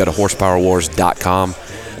 You can go to horsepowerwars.com.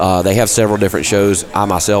 They have several different shows. I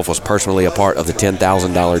myself was personally a part of the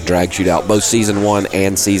 $10,000 drag shootout, both season 1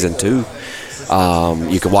 and season 2.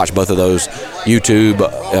 You can watch both of those. YouTube,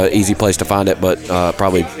 easy place to find it, but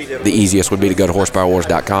probably the easiest would be to go to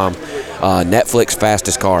horsepowerwars.com. Netflix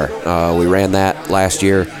Fastest Car. We ran that last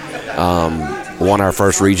year, won our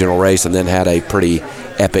first regional race, and then had a pretty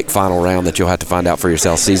epic final round that you'll have to find out for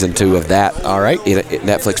yourself. Season 2 of that. All right.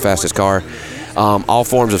 Netflix Fastest Car. All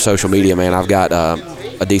forms of social media, man. I've got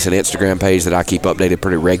a decent Instagram page that I keep updated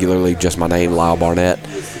pretty regularly. Just my name, Lyle Barnett.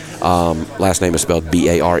 Last name is spelled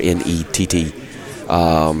Barnett.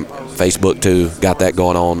 Facebook too, got that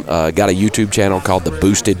going on. Got a YouTube channel called the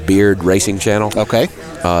Boosted Beard Racing Channel. Okay.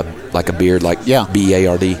 Like a beard, like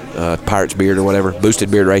BARD, Pirate's Beard or whatever. Boosted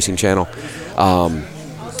Beard Racing Channel.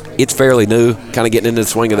 It's fairly new, kind of getting into the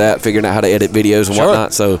swing of that, figuring out how to edit videos and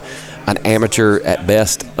whatnot. So an amateur at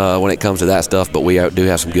best when it comes to that stuff, but we do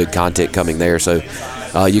have some good content coming there. So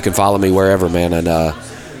you can follow me wherever, man, and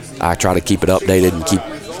I try to keep it updated and keep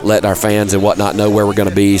letting our fans and whatnot know where we're going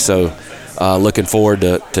to be. So looking forward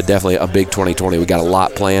to definitely a big 2020. We got a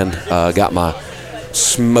lot planned. Got my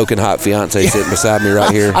smoking hot fiance sitting beside me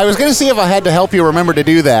right here. I was going to see if I had to help you remember to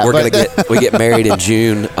do that. We get married in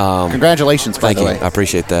June. Congratulations, by the way. Thank you. I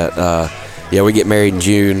appreciate that. We get married in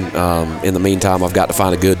June. In the meantime, I've got to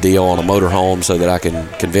find a good deal on a motorhome so that I can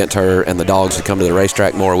convince her and the dogs to come to the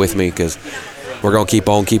racetrack more with me, because we're going to keep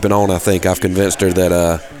on keeping on. I think I've convinced her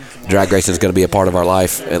that drag racing is going to be a part of our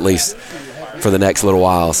life, at least for the next little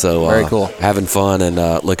while. So very cool. Having fun and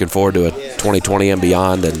looking forward to a 2020 and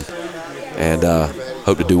beyond, and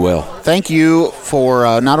hope to do well. Thank you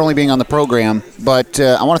for not only being on the program, but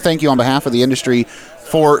I want to thank you on behalf of the industry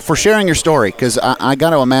for sharing your story, because I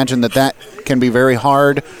got to imagine that can be very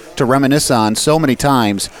hard to reminisce on so many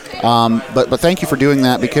times. But thank you for doing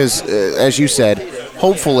that, because as you said,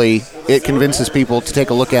 hopefully it convinces people to take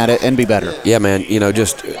a look at it and be better. Yeah, man.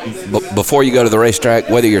 Just before you go to the racetrack,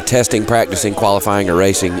 whether you're testing, practicing, qualifying, or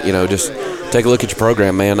racing, just take a look at your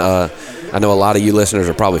program, man. I know a lot of you listeners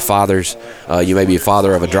are probably fathers. You may be a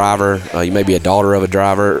father of a driver. You may be a daughter of a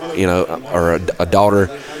driver, or a daughter,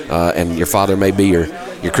 and your father may be your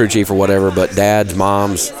crew chief or whatever. But dads,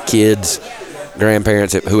 moms, kids,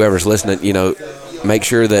 grandparents, whoever's listening, make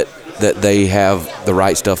sure that they have the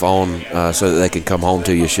right stuff on so that they can come home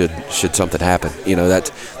to you should something happen. That's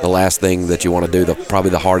the last thing that you want to do.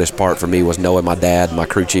 Probably the hardest part for me was knowing my dad, my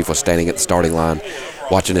crew chief, was standing at the starting line,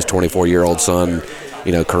 watching his 24-year-old son,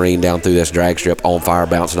 careen down through this drag strip on fire,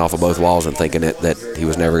 bouncing off of both walls, and thinking that he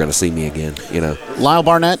was never going to see me again. Lyle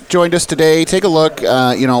Barnett joined us today. Take a look.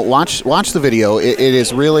 Watch the video. It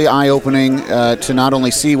is really eye-opening to not only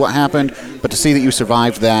see what happened, but to see that you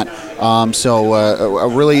survived that. So a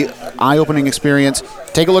really eye-opening experience.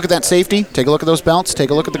 Take a look at that safety. Take a look at those belts. Take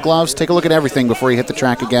a look at the gloves. Take a look at everything before you hit the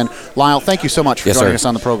track again. Lyle, thank you so much for joining us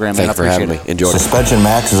on the program. Thanks for having me. Enjoy it. Suspension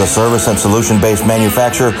Max is a service and solution-based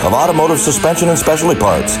manufacturer of automotive suspension and specialty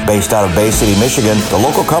parts. Based out of Bay City, Michigan, the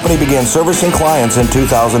local company began servicing clients in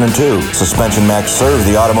 2002. Suspension Max serves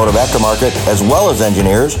the automotive aftermarket as well as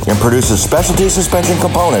engineers and produces specialty suspension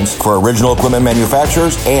components for original equipment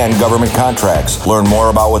manufacturers and government contracts. Learn more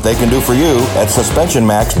about what they can do for you at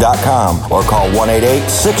suspensionmax.com or call 1-888-629-9226.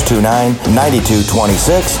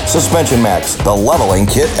 Suspension Max, the leveling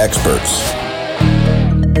kit experts.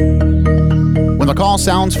 When the call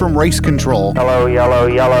sounds from race control, Yellow, yellow,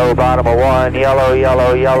 yellow, bottom of 1. Yellow,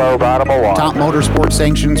 yellow, yellow, bottom of 1. Top Motorsport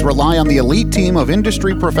Sanctions rely on the elite team of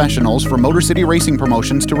industry professionals from Motor City Racing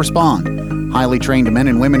Promotions to respond. Highly trained men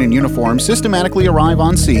and women in uniform systematically arrive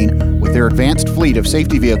on scene with their advanced fleet of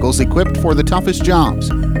safety vehicles equipped for the toughest jobs.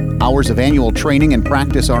 Hours of annual training and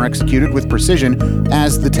practice are executed with precision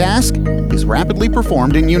as the task is rapidly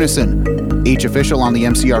performed in unison. Each official on the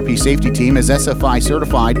MCRP safety team is SFI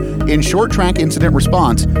certified in short track incident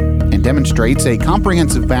response and demonstrates a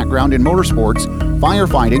comprehensive background in motorsports,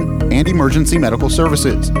 firefighting, and emergency medical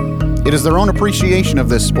services. It is their own appreciation of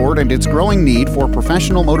this sport and its growing need for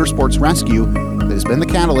professional motorsports rescue that has been the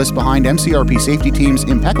catalyst behind MCRP Safety Team's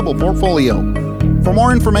impeccable portfolio. For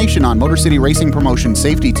more information on Motor City Racing Promotion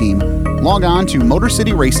Safety Team, log on to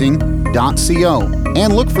motorcityracing.co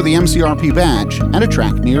and look for the MCRP badge at a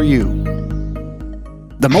track near you.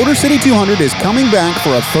 The Motor City 200 is coming back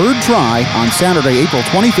for a third try on Saturday, April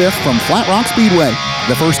 25th from Flat Rock Speedway.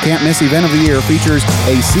 The first can't-miss event of the year features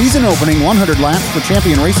a season-opening 100 laps for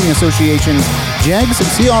Champion Racing Association's JEGS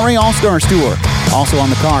CRA All-Stars Tour. Also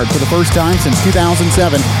on the card for the first time since 2007,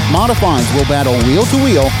 Modifieds will battle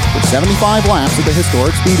wheel-to-wheel with 75 laps at the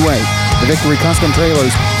historic Speedway. The Victory Custom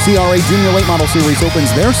Trailers CRA Junior Late Model Series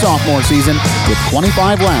opens their sophomore season with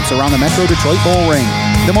 25 laps around the Metro Detroit Bull Ring.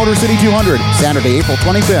 The Motor City 200, Saturday, April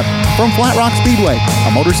 25th, from Flat Rock Speedway,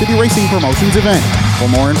 a Motor City Racing Promotions event. For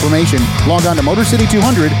more information, log on to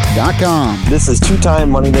MotorCity200.com. This is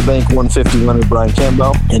two-time Money in the Bank 150 winner Brian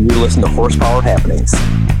Campbell, and you listen to Horsepower Happenings.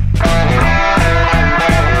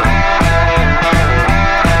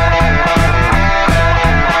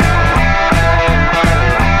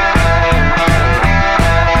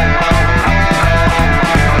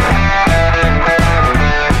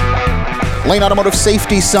 Lane Automotive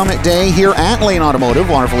Safety Summit Day here at Lane Automotive,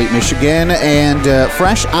 Waterville, Michigan, and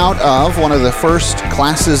fresh out of one of the first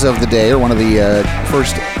classes of the day, or one of the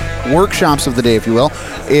first workshops of the day, if you will,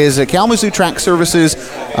 is Kalamazoo Track Services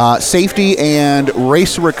Safety and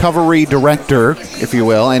Race Recovery Director, if you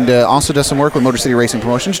will, and also does some work with Motor City Racing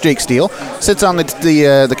Promotions. Jake Steele sits on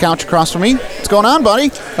the couch across from me. What's going on,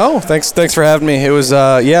 buddy? Oh, thanks for having me. It was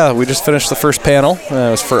we just finished the first panel. It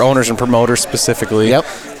was for owners and promoters specifically. Yep.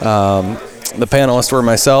 The panelists were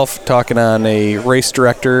myself talking on a race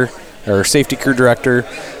director or safety crew director,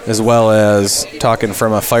 as well as talking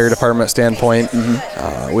from a fire department standpoint.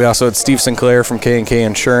 Mm-hmm. We also had Steve Sinclair from K&K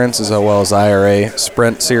Insurance, as well as IRA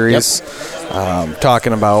Sprint Series,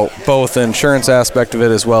 talking about both the insurance aspect of it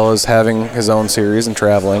as well as having his own series and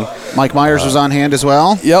traveling. Mike Myers was on hand as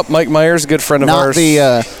well. Yep, Mike Myers, a good friend of ours.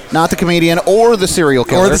 Not the comedian or the serial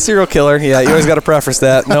killer. Or the serial killer, yeah, you always got to preface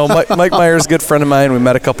that. No, Mike Myers, a good friend of mine. We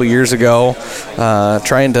met a couple years ago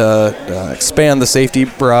trying to expand the safety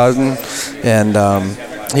broaden, and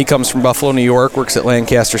he comes from Buffalo, New York, works at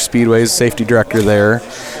Lancaster Speedway, safety director there,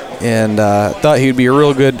 and thought he would be a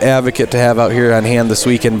real good advocate to have out here on hand this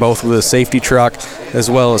weekend, both with a safety truck as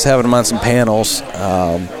well as having him on some panels.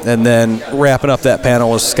 And then wrapping up that panel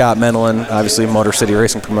was Scott Mendelin, obviously Motor City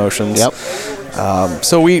Racing Promotions. Yep.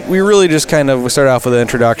 So we really just we started off with an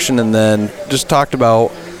introduction and then just talked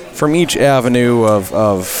about from each avenue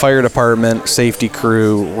of fire department, safety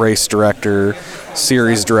crew, race director,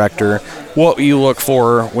 series director, what you look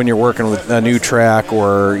for when you're working with a new track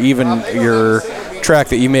or even your track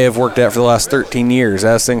that you may have worked at for the last 13 years.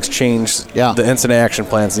 As things change, the incident action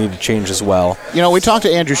plans need to change as well. You know, we talked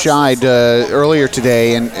to Andrew Scheid earlier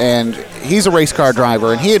today, and he's a race car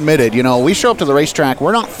driver, and he admitted, we show up to the racetrack,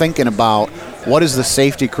 we're not thinking about what does the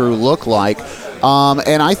safety crew look like.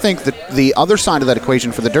 And I think that the other side of that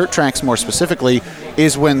equation for the dirt tracks more specifically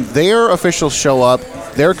is when their officials show up,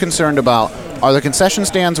 they're concerned about, are the concession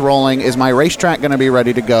stands rolling? Is my racetrack going to be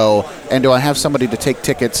ready to go? And do I have somebody to take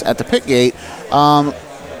tickets at the pit gate?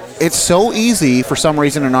 It's so easy for some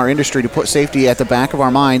reason in our industry to put safety at the back of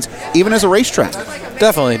our minds, even as a racetrack.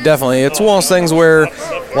 Definitely. It's one of those things where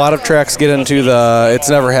a lot of tracks get into the it's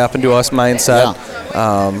never happened to us mindset.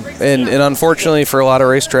 Yeah. And unfortunately for a lot of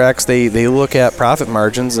racetracks, they look at profit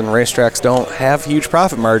margins, and racetracks don't have huge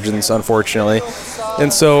profit margins, unfortunately.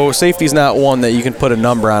 And so safety is not one that you can put a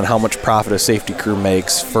number on how much profit a safety crew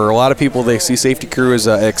makes. For a lot of people, they see safety crew as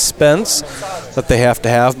an expense that they have to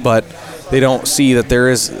have, but they don't see that there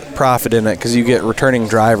is profit in it because you get returning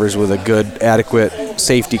drivers with a good, adequate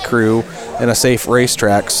safety crew and a safe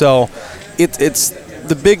racetrack. So it's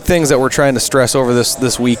the big things that we're trying to stress over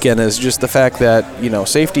this weekend is just the fact that,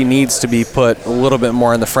 safety needs to be put a little bit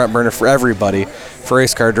more on the front burner for everybody, for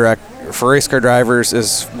race car drivers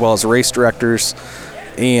as well as race directors.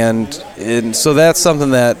 And so that's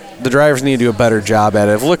something that the drivers need to do a better job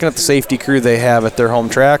at. Looking at the safety crew they have at their home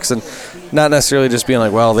tracks, and not necessarily just being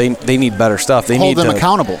like, well, they need better stuff. They hold need them to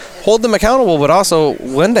accountable. Hold them accountable, but also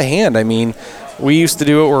lend a hand. I mean, we used to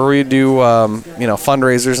do it where we do,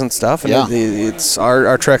 fundraisers and stuff. And it's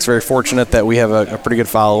our track's very fortunate that we have a pretty good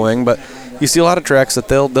following. But you see a lot of tracks that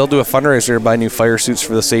they'll do a fundraiser to buy new fire suits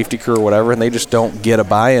for the safety crew or whatever, and they just don't get a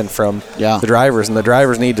buy-in from the drivers. And the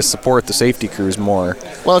drivers need to support the safety crews more.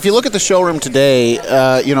 Well, if you look at the showroom today,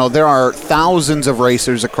 there are thousands of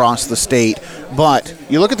racers across the state. But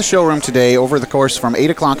you look at the showroom today over the course from 8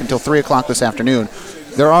 o'clock until 3 o'clock this afternoon,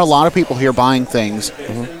 there are a lot of people here buying things.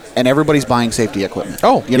 Mm-hmm. And everybody's buying safety equipment.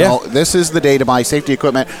 This is the day to buy safety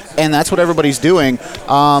equipment, and that's what everybody's doing.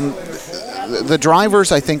 The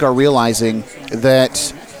drivers, I think, are realizing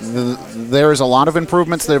that there is a lot of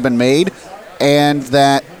improvements that have been made, and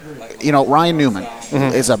that, Ryan Newman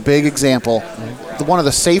is a big example. One of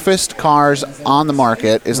the safest cars on the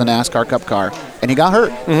market is a NASCAR Cup car, and he got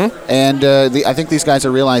hurt. And I think these guys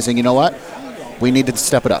are realizing, you know what? We need to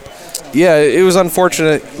step it up. Yeah, it was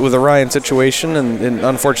unfortunate with the Ryan situation, and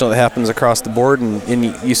unfortunately it happens across the board. And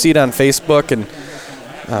you see it on Facebook, and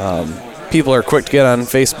people are quick to get on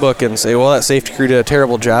Facebook and say, well, that safety crew did a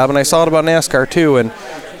terrible job. And I saw it about NASCAR too,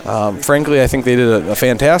 and frankly, I think they did a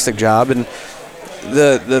fantastic job. And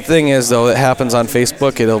the thing is, though, it happens on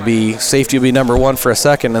Facebook. It'll be safety will be number one for a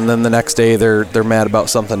second, and then the next day they're mad about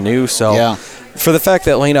something new. So. For the fact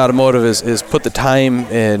that Lane Automotive is put the time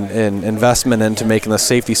and investment into making the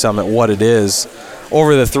Safety Summit what it is,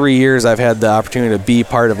 over the 3 years I've had the opportunity to be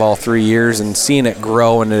part of all 3 years and seeing it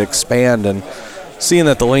grow and it expand, and seeing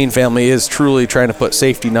that the Lane family is truly trying to put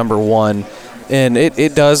safety number one. And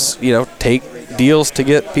it does, take deals to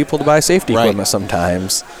get people to buy safety equipment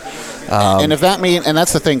sometimes. And if that means, and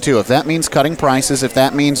that's the thing too, if that means cutting prices, if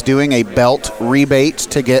that means doing a belt rebate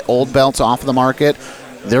to get old belts off the market,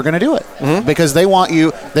 they're going to do it because they want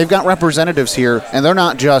you. They've got representatives here, and they're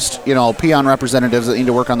not just peon representatives that need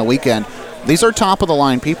to work on the weekend. These are top of the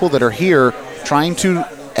line people that are here trying to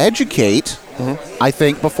educate. I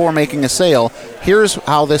think before making a sale, here's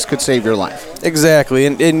how this could save your life. Exactly,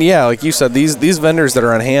 and yeah, like you said, these vendors that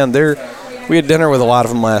are on hand, we had dinner with a lot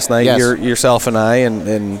of them last night. Yes. Yourself and I,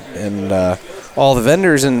 and all the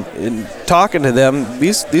vendors, and talking to them.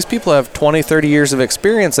 These people have 20, 30 years of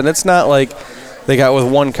experience, and it's not like they got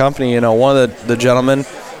with one company. One of the gentlemen,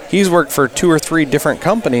 he's worked for 2 or 3 different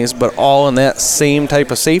companies, but all in that same type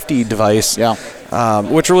of safety device,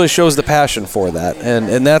 which really shows the passion for that.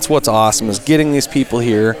 And that's what's awesome, is getting these people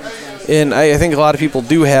here. And I think a lot of people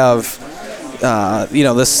do have,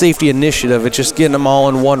 the safety initiative. It's just getting them all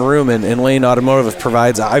in one room, and Lane Automotive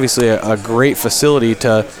provides, obviously, a great facility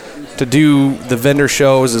to do the vendor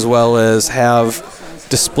shows as well as have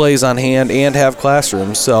displays on hand and have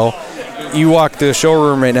classrooms. So you walk through the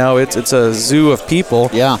showroom right now, it's a zoo of people.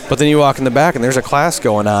 Yeah. But then you walk in the back and there's a class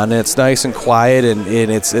going on, and it's nice and quiet, and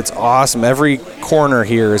it's awesome. Every corner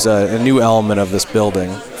here is a new element of this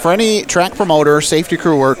building. For any track promoter, safety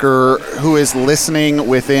crew worker who is listening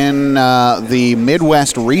within the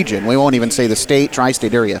Midwest region, we won't even say the state,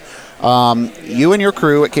 tri-state area, you and your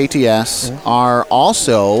crew at KTS are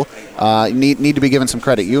also need to be given some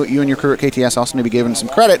credit. You and your crew at KTS also need to be given some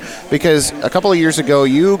credit, because a couple of years ago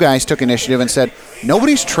you guys took initiative and said,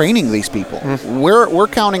 nobody's training these people. We're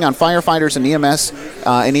counting on firefighters and EMS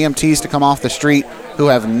and EMTs to come off the street who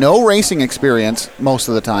have no racing experience most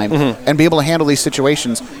of the time and be able to handle these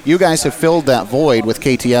situations. You guys have filled that void with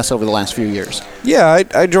KTS over the last few years. Yeah,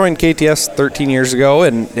 I joined KTS 13 years ago,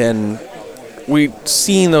 and we've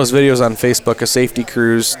seen those videos on Facebook of safety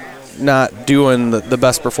crews not doing the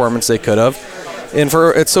best performance they could have. And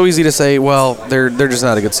it's so easy to say, well, they're just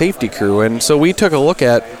not a good safety crew. And so we took a look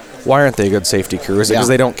at, why aren't they a good safety crew? Is it because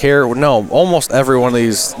they don't care? No, almost every one of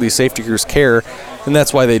these safety crews care, and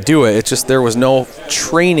that's why they do it. It's just there was no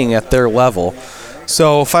training at their level.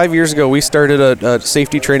 So 5 years ago, we started a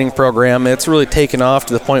safety training program. It's really taken off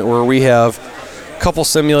to the point where we have a couple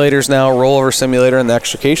simulators now, rollover simulator and the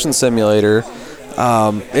extrication simulator,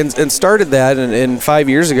 and started that. And 5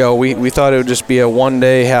 years ago, we thought it would just be a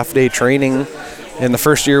one-day, half-day training. And the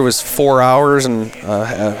first year was 4 hours and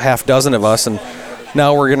a half dozen of us. And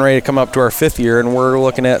now we're getting ready to come up to our 5th year, and we're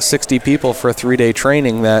looking at 60 people for a 3-day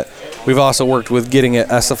training that we've also worked with getting it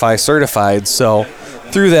SFI certified. So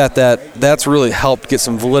through that's really helped get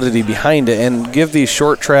some validity behind it and give these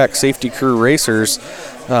short track safety crew racers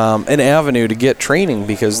an avenue to get training,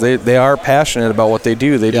 because they are passionate about what they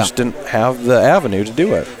do. They just didn't have the avenue to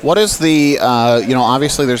do it. What is the,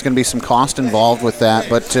 obviously there's going to be some cost involved with that,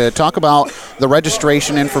 but talk about the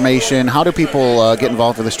registration information. How do people get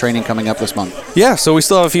involved with this training coming up this month? Yeah, so we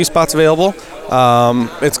still have a few spots available.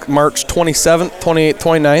 It's March 27th, 28th,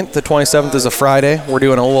 29th. The 27th is a Friday. We're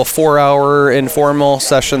doing a little 4-hour informal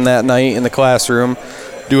session that night in the classroom,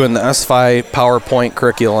 doing the SFI PowerPoint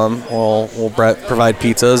curriculum. We'll provide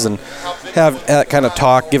pizzas and have that kind of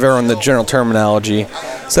talk, give everyone the general terminology.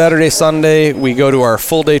 Saturday, Sunday, we go to our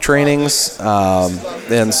full-day trainings,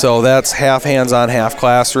 and so that's half hands-on, half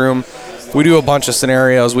classroom. We do a bunch of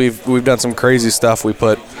scenarios. We've done some crazy stuff. We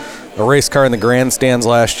put a race car in the grandstands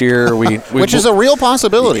last year. Which is a real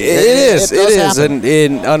possibility. It is. And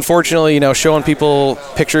unfortunately, showing people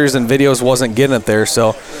pictures and videos wasn't getting it there.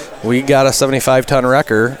 So we got a 75-ton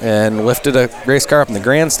wrecker and lifted a race car up in the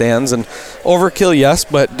grandstands. And overkill, yes,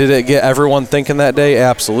 but did it get everyone thinking that day?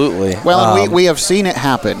 Absolutely. Well, and we have seen it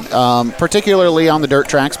happen, particularly on the dirt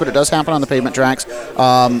tracks, but it does happen on the pavement tracks.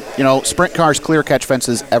 Sprint cars clear catch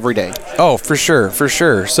fences every day. Oh, for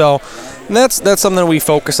sure. So that's something we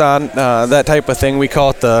focus on, that type of thing. We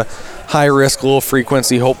call it the high risk, low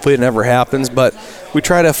frequency. Hopefully it never happens, but we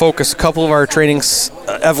try to focus a couple of our training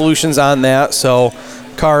evolutions on that. So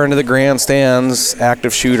car into the grandstands,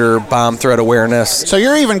 active shooter, bomb threat awareness. So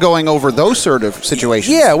you're even going over those sort of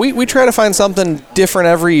situations. Yeah, we try to find something different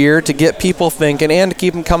every year to get people thinking and to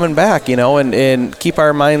keep them coming back, and keep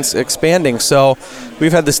our minds expanding. So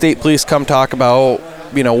we've had the state police come talk about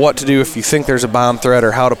what to do if you think there's a bomb threat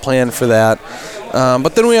or how to plan for that.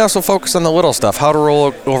 But then we also focus on the little stuff, how to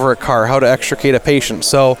roll over a car, how to extricate a patient.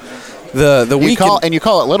 So you call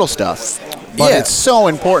it little stuff, but it's so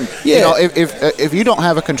important. Yeah. If you don't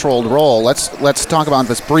have a controlled roll, let's talk about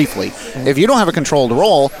this briefly. If you don't have a controlled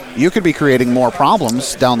roll, you could be creating more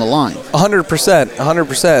problems down the line.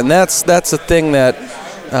 100%, and that's the thing that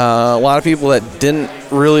a lot of people that didn't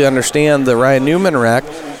really understand the Ryan Newman wreck.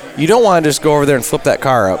 You don't want to just go over there and flip that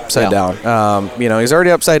car upside down. He's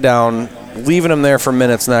already upside down. Leaving him there for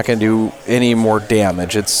minutes not going to do any more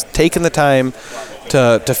damage. It's taking the time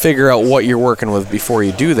to figure out what you're working with before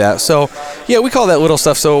you do that. So, yeah, we call that little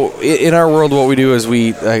stuff. So in our world, what we do is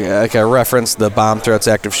like I referenced the bomb threats,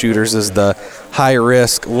 active shooters is the high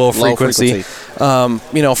risk, low frequency. For a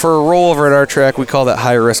rollover at our track, we call that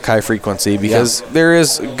high risk, high frequency because there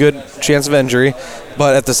is a good chance of injury.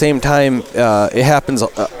 But at the same time, it happens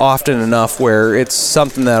often enough where it's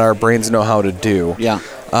something that our brains know how to do. Yeah.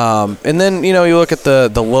 And then, you look at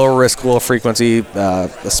the low risk, low frequency,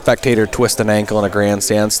 the spectator twist an ankle in a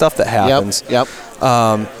grandstand, stuff that happens. Yep.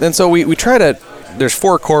 And so we try to, there's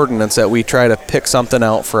 4 coordinates that we try to pick something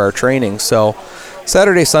out for our training. So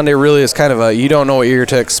Saturday, Sunday really is kind of you don't know what you're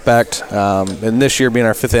to expect. And this year being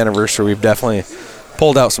our 5th anniversary, we've definitely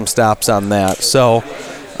pulled out some stops on that. So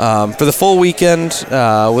for the full weekend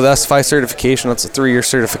with SFI certification, that's a 3-year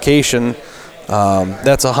certification.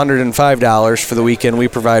 That's $105 for the weekend. We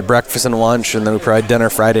provide breakfast and lunch, and then we provide dinner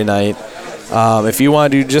Friday night. If you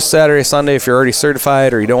want to do just Saturday, Sunday, if you're already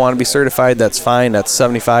certified or you don't want to be certified, that's fine. That's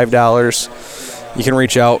 $75. You can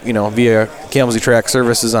reach out, via Kalamazoo Track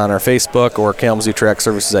Services on our Facebook or Kalamazoo Track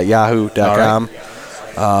Services at yahoo.com.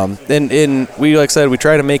 Right. And we, like I said, we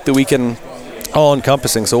try to make the weekend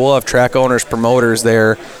all-encompassing. So we'll have track owners, promoters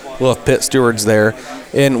there. We'll have pit stewards there.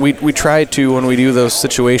 And we try to, when we do those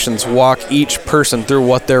situations, walk each person through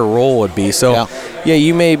what their role would be. So,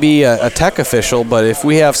 you may be a tech official, but if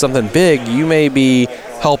we have something big, you may be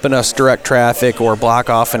helping us direct traffic or block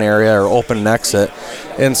off an area or open an exit.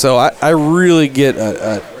 And so I really get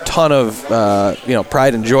a ton of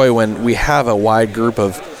pride and joy when we have a wide group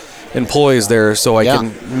of employees there so I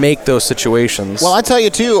can make those situations. Well, I tell you,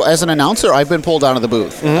 too, as an announcer, I've been pulled out of the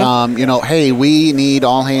booth. Mm-hmm. Hey, we need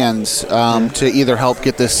all hands to either help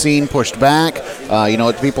get this scene pushed back,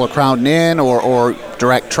 if people are crowding in or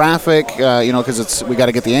direct traffic, because we got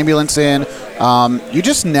to get the ambulance in. You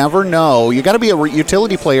just never know. You got to be a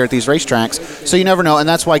utility player at these racetracks, so you never know, and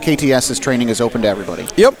that's why KTS's training is open to everybody.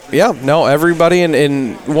 Yep, yeah, no, everybody,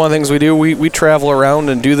 and one of the things we do, we travel around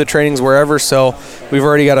and do the trainings wherever, so we've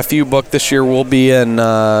already got a few booked this year. We'll be in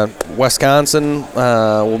Wisconsin,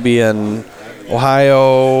 we'll be in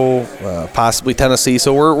Ohio, possibly Tennessee.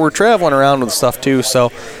 So we're traveling around with stuff too.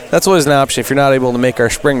 So that's always an option. If you're not able to make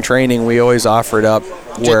our spring training, we always offer it up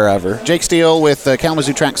wherever. Jake Steele with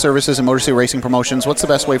Kalamazoo Track Services and Motor City Racing Promotions. What's the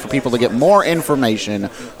best way for people to get more information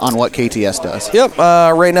on what KTS does? Yep.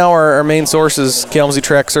 Right now our main source is Kalamazoo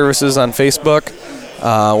Track Services on Facebook.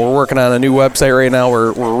 We're working on a new website right now.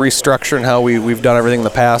 We're restructuring how we've done everything in the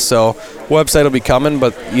past. So website will be coming,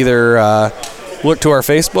 but either look to our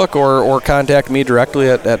Facebook or contact me directly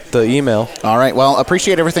at the email. All right. Well,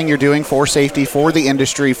 appreciate everything you're doing for safety, for the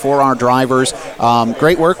industry, for our drivers.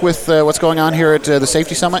 Great work with what's going on here at the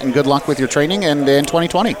Safety Summit, and good luck with your training and in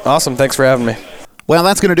 2020. Awesome. Thanks for having me. Well,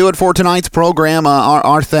 that's going to do it for tonight's program.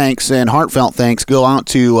 Our thanks and heartfelt thanks go out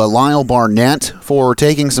to Lyle Barnett for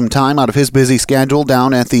taking some time out of his busy schedule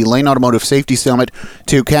down at the Lane Automotive Safety Summit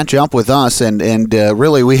to catch up with us. And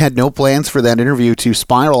really, we had no plans for that interview to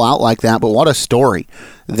spiral out like that, but what a story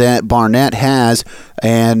that Barnett has,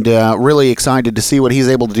 and really excited to see what he's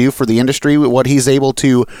able to do for the industry, what he's able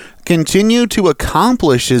to continue to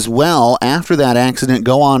accomplish as well after that accident,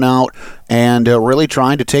 go on out and really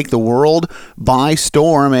trying to take the world by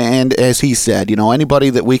storm. And as he said, you know, anybody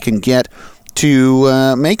that we can get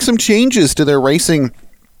to make some changes to their racing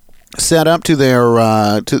setup, to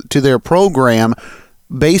their program,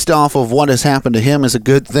 based off of what has happened to him is a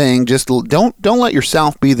good thing. Just don't let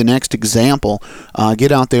yourself be the next example.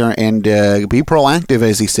 Get out there and be proactive,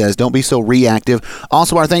 as he says. Don't be so reactive.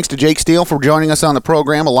 Also, our thanks to Jake Steele for joining us on the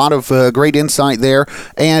program. A lot of great insight there.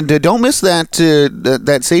 And don't miss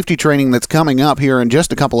that safety training that's coming up here in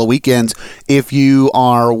just a couple of weekends. If you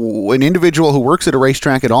are an individual who works at a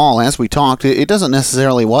racetrack at all, as we talked, it doesn't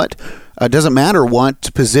necessarily doesn't matter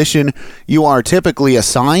what position you are typically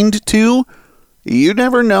assigned to. You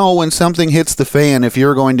never know when something hits the fan if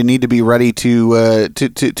you're going to need to be ready to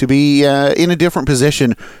be in a different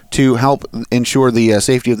position to help ensure the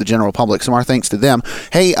safety of the general public. So our thanks to them.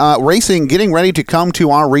 Hey, racing getting ready to come to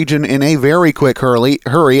our region in a very quick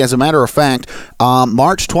hurry. As a matter of fact,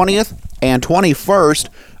 March 20th and 21st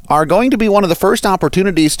are going to be one of the first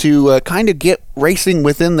opportunities to kind of get racing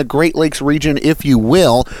within the Great Lakes region, if you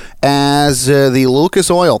will, as the Lucas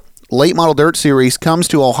Oil Late Model Dirt Series comes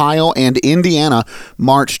to Ohio and Indiana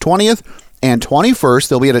March 20th and 21st.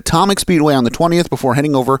 They'll be at Atomic Speedway on the 20th before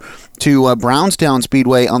heading over to Brownstown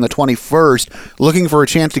Speedway on the 21st. Looking for a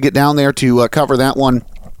chance to get down there to cover that one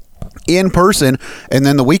in person. And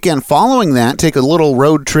then the weekend following that, take a little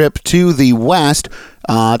road trip to the west.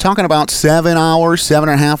 Talking about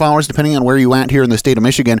 7.5 hours, depending on where you at here in the state of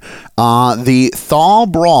Michigan. The Thaw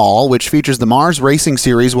Brawl, which features the Mars Racing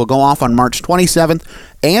Series, will go off on March 27th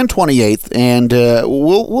and 28th, and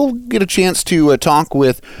we'll get a chance to talk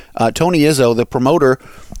with Tony Izzo, the promoter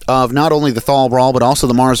of not only the Thaw Brawl but also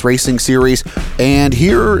the Mars Racing Series, and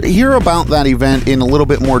hear about that event in a little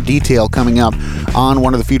bit more detail coming up on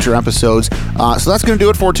one of the future episodes. So that's going to do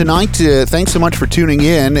it for tonight. Thanks so much for tuning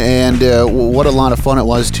in, and what a lot of fun it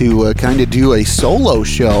was to kind of do a solo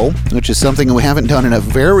show, which is something we haven't done in a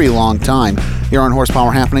very long time here on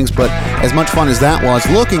Horsepower Happenings. But as much fun as that was,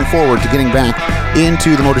 looking forward to getting back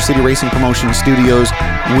into the Motor City Racing Promotion Studios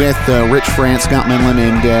with Rich France, Scott Menlin,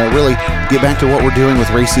 and really get back to what we're doing with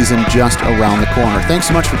race season just around the corner. Thanks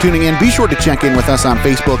so much for tuning in. Be sure to check in with us on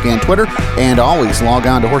Facebook and Twitter, and always log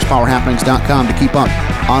on to horsepowerhappenings.com to keep up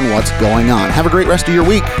on what's going on. Have a great rest of your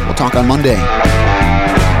week. We'll talk on Monday.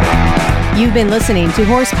 You've been listening to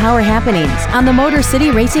Horsepower Happenings on the Motor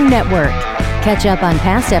City Racing Network. Catch up on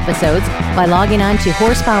past episodes by logging on to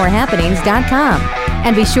horsepowerhappenings.com.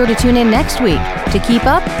 And be sure to tune in next week to keep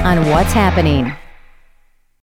up on what's happening.